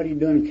 Dottie, what are you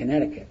doing in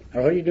Connecticut?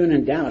 Or what are you doing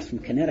in Dallas from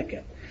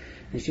Connecticut?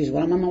 And she said,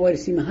 well, I'm on my way to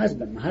see my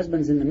husband. My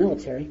husband's in the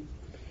military.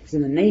 He's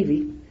in the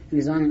Navy,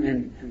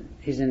 and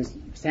he's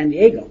in San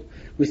Diego.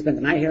 We spent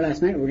the night here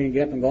last night. We're going to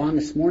get up and go on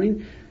this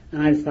morning.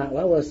 And I just thought,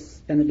 well, we'll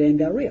spend the day in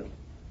Del Rio.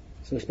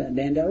 So we spent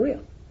the day in Del Rio.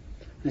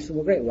 And I said,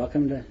 well, great.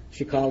 Welcome to,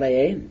 she called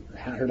AA and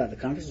heard about the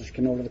conference, so she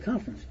came over to the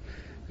conference.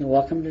 And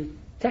welcome to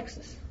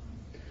Texas.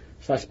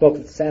 So I spoke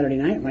with Saturday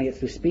night. When I get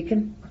through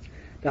speaking,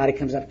 Dottie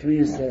comes up to me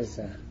and says,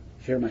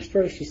 if you heard my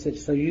story, she said,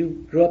 so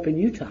you grew up in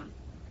Utah?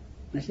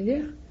 And I said,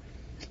 yeah.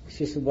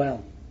 She said,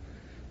 well,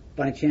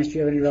 by any chance do you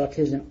have any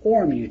relatives in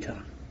Orem, Utah?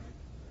 And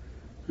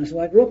I said,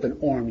 well, I grew up in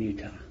Orem,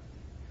 Utah.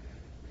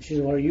 And she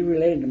said, well, are you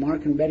related to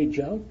Mark and Betty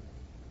Joe?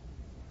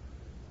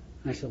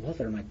 And I said, well,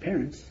 they're my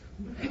parents.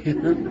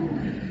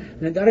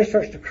 And then Dottie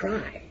starts to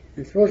cry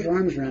and throws her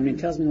arms around me and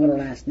tells me what her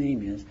last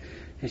name is.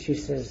 And she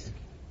says,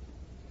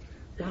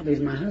 Bobby's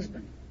my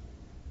husband.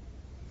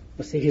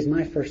 Well, see, he's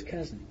my first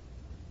cousin.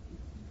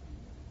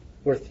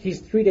 He's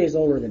 3 days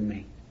older than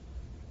me.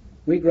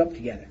 We grew up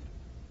together,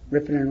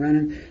 ripping and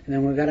running. And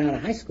then when we got out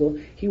of high school,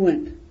 he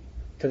went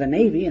to the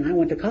Navy and I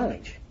went to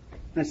college.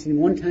 I'd seen him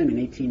one time in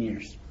 18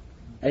 years.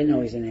 I didn't know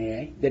he was in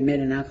AA. They'd met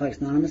in Alcoholics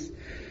Anonymous.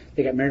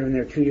 They got married when they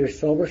were 2 years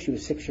sober. She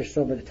was 6 years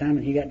sober at the time,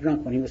 and he got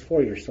drunk when he was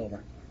 4 years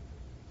sober.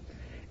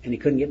 And he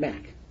couldn't get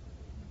back.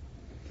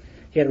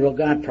 He had a real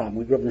God problem.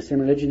 We grew up in the same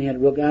religion. He had a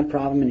real God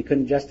problem, and he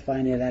couldn't justify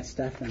any of that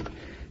stuff.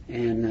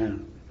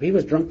 And he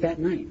was drunk that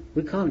night.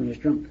 We called him. He was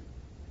drunk.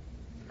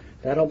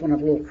 That opened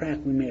up a little crack.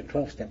 We made a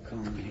 12-step call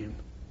on him.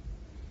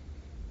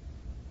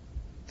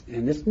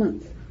 And this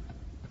month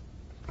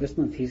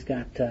he's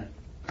got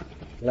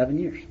 11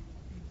 years.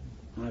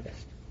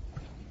 August.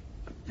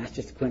 That's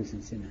just a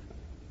coincidence, isn't it?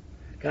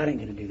 God ain't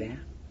going to do that.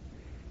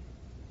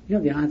 You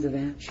know the odds of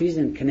that? She's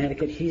in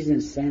Connecticut. He's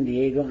in San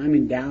Diego. I'm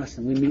in Dallas,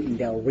 and we meet in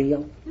Del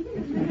Rio.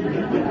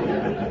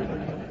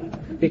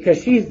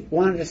 Because she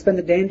wanted to spend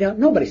the day in Del Rio.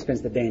 Nobody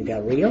spends the day in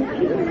Del Rio.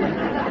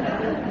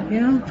 You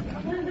know?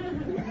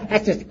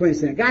 That's just a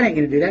coincidence. God ain't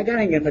going to do that. God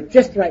ain't going to put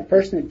just the right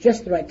person at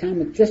just the right time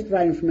with just the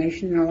right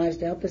information in our lives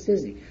to help us,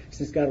 is he?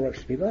 Since God works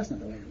for people, that's not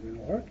the way it's going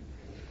to work.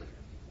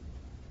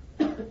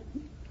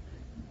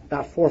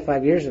 About 4 or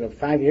 5 years ago,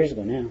 5 years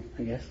ago now,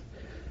 I guess,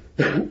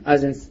 I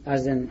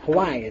was in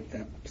Hawaii at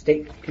the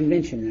state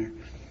convention there.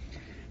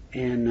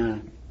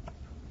 And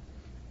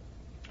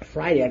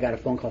Friday, I got a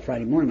phone call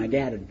Friday morning. My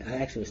dad had,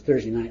 actually it was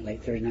Thursday night,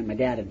 late Thursday night, my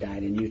dad had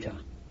died in Utah.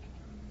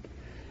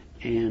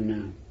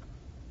 And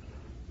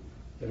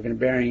they were going to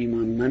bury him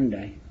on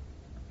Monday.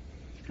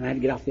 And I had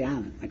to get off the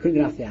island. I couldn't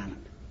get off the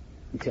island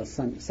until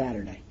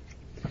Saturday.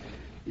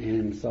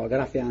 And so I got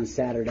off the island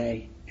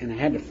Saturday, and I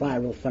had to fly a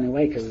real funny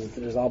way because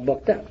it was all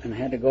booked up. And I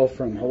had to go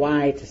from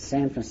Hawaii to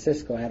San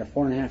Francisco. I had a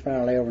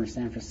 4.5-hour layover in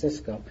San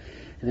Francisco.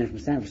 And then from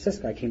San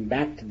Francisco, I came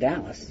back to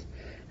Dallas.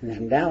 And then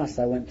from Dallas,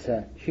 I went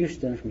to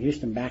Houston. From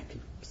Houston back to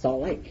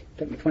Salt Lake. It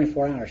took me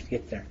 24 hours to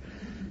get there.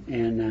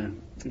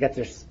 And I got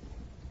there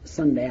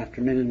Sunday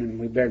afternoon, and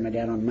we buried my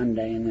dad on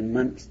Monday. And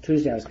then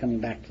Tuesday, I was coming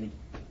back to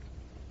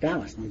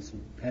Dallas.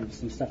 Had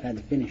some stuff I had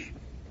to finish.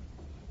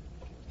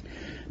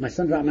 My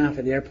son dropped me off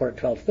at the airport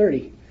at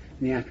 12:30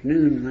 in the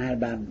afternoon, and I had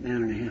about an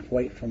hour and a half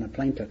wait before my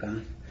plane took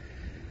off.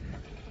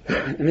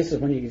 And this is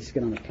when you could just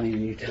get on the plane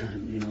in Utah.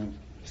 You know,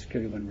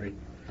 security wasn't very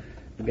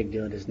the big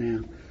deal it is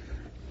now.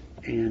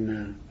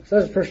 And so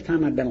that was the first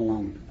time I'd been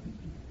alone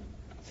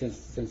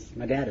since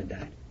my dad had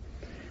died.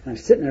 And I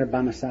was sitting there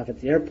by myself at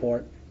the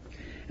airport,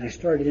 and I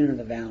started into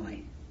the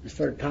valley. I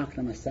started talking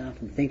to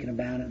myself and thinking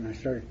about it, and I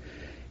started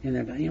in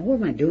there, what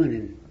am I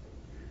doing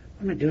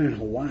in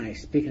Hawaii,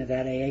 speaking at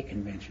that AA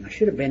convention? I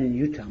should have been in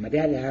Utah. My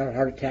dad had a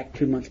heart attack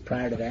 2 months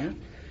prior to that.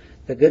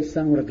 The good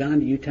son would have gone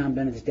to Utah and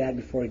been with his dad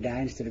before he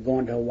died instead of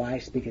going to Hawaii.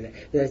 Speaking of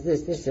that,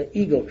 this is an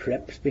ego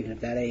trip. Speaking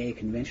of that AA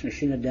convention, I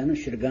shouldn't have done it.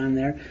 Should have gone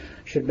there.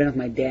 Should have been with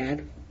my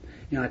dad.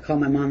 I called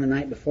my mom the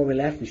night before we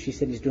left, and she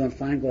said he's doing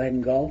fine. Go ahead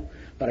and go.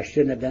 But I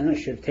shouldn't have done it. I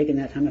should have taken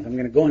that time. If I'm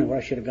going to go anywhere,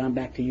 I should have gone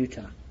back to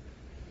Utah.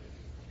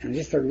 And I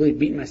just started really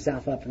beating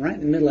myself up. And right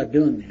in the middle of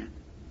doing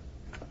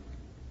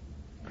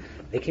that,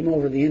 they came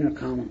over to the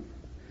intercom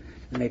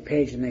and they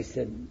paged and they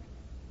said,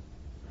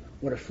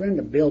 "Would a friend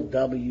of Bill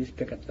W.'s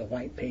pick up the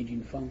white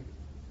paging phone?"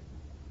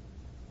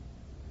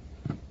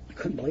 I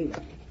couldn't believe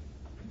it.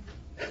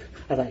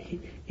 I thought,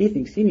 he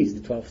thinks he needs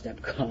the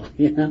 12-step call,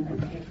 I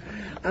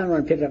don't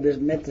want to pick up this.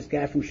 Met this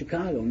guy from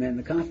Chicago, met in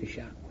the coffee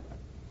shop.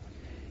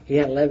 He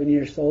had 11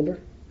 years sober,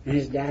 and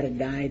his dad had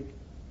died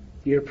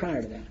the year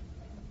prior to that.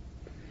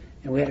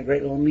 And we had a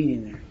great little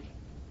meeting there.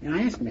 And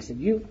I asked him, I said,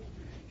 you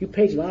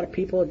page a lot of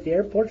people at the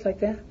airports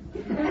like that?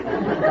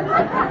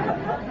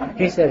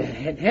 He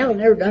said, hell, I've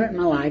never done it in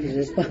my life.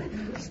 He said,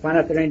 let's find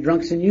out if there are any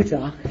drunks in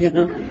Utah,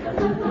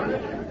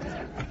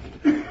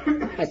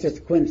 That's just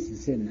a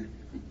coincidence, isn't it?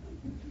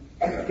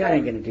 God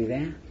ain't going to do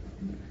that.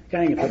 God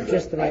ain't going to put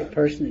just the right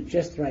person at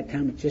just the right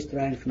time with just the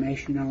right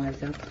information in our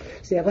lives.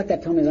 See, what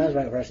that told me is I was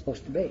right where I was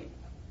supposed to be.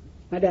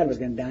 My dad was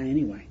going to die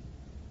anyway.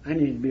 I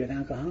needed to be with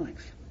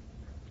alcoholics,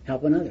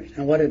 helping others.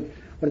 And what did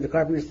the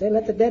carpenters say?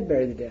 Let the dead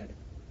bury the dead.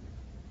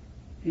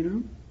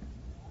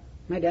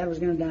 My dad was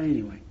going to die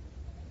anyway.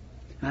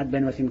 I'd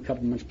been with him a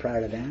couple months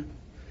prior to that. And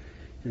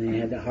then he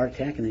had that heart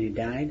attack and then he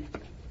died.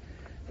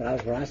 But I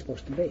was where I was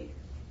supposed to be.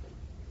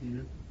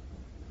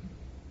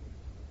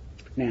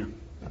 Now,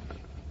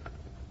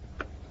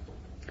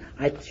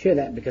 I share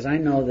that because I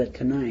know that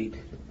tonight,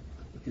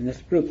 in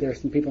this group, there are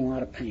some people in a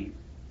lot of pain.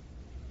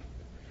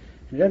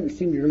 And it doesn't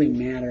seem to really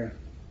matter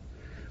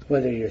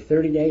whether you're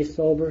 30 days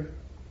sober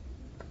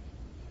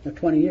or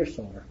 20 years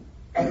sober.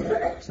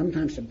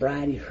 Sometimes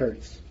sobriety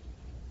hurts.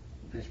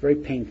 And it's very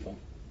painful.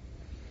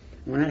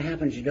 And when that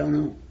happens, you don't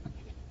know.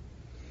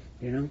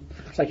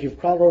 It's like you've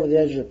crawled over the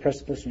edge of the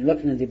precipice and you're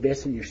looking at the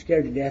abyss and you're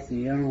scared to death and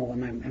you don't know,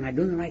 am I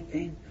doing the right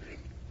thing?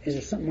 Is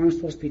there something I'm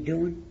supposed to be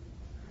doing?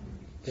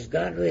 Does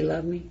God really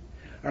love me?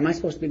 Or am I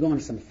supposed to be going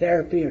to some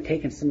therapy or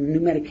taking some new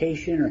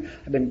medication?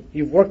 Or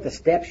you've worked the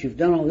steps, you've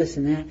done all this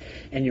and that,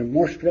 and you're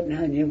more stripped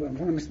now than you ever.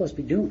 What am I supposed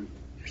to be doing?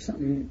 There's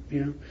something,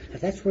 if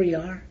that's where you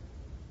are,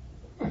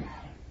 then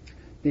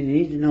you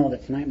need to know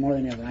that tonight more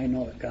than ever, I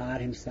know that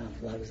God Himself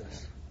loves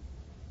us.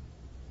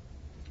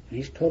 And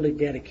He's totally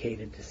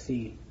dedicated to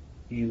see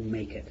you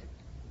make it.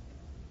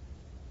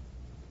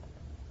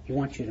 He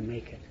wants you to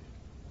make it.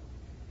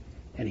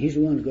 And He's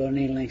willing to go to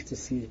any lengths to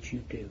see that you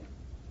do.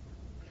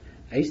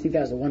 I used to think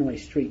that was a one-way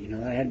street,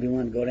 that I had to be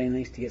willing to go to any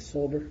lengths to get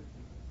sober.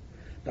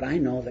 But I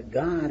know that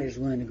God is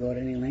willing to go to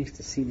any lengths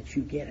to see that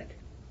you get it.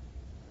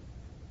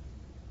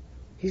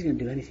 He's going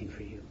to do anything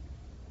for you.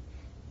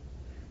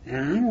 And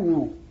I don't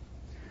know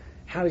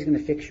how He's going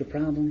to fix your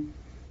problem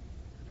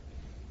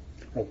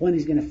or when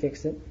He's going to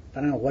fix it, but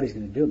I don't know what He's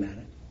going to do about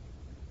it.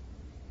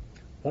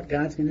 What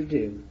God's going to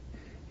do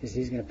is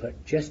He's going to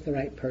put just the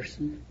right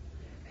person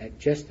at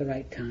just the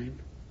right time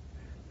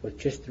with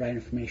just the right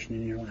information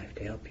in your life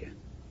to help you.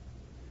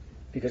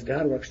 Because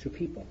God works through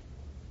people.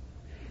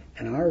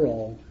 And our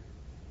role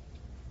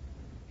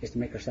is to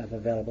make ourselves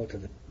available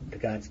to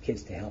God's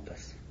kids to help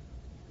us.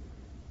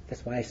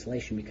 That's why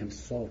isolation becomes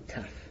so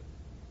tough.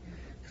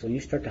 Because when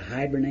you start to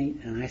hibernate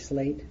and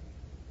isolate,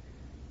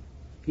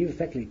 you've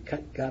effectively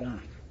cut God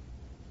off.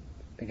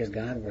 Because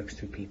God works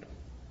through people.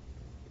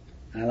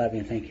 I love you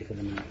and thank you for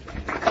the moment.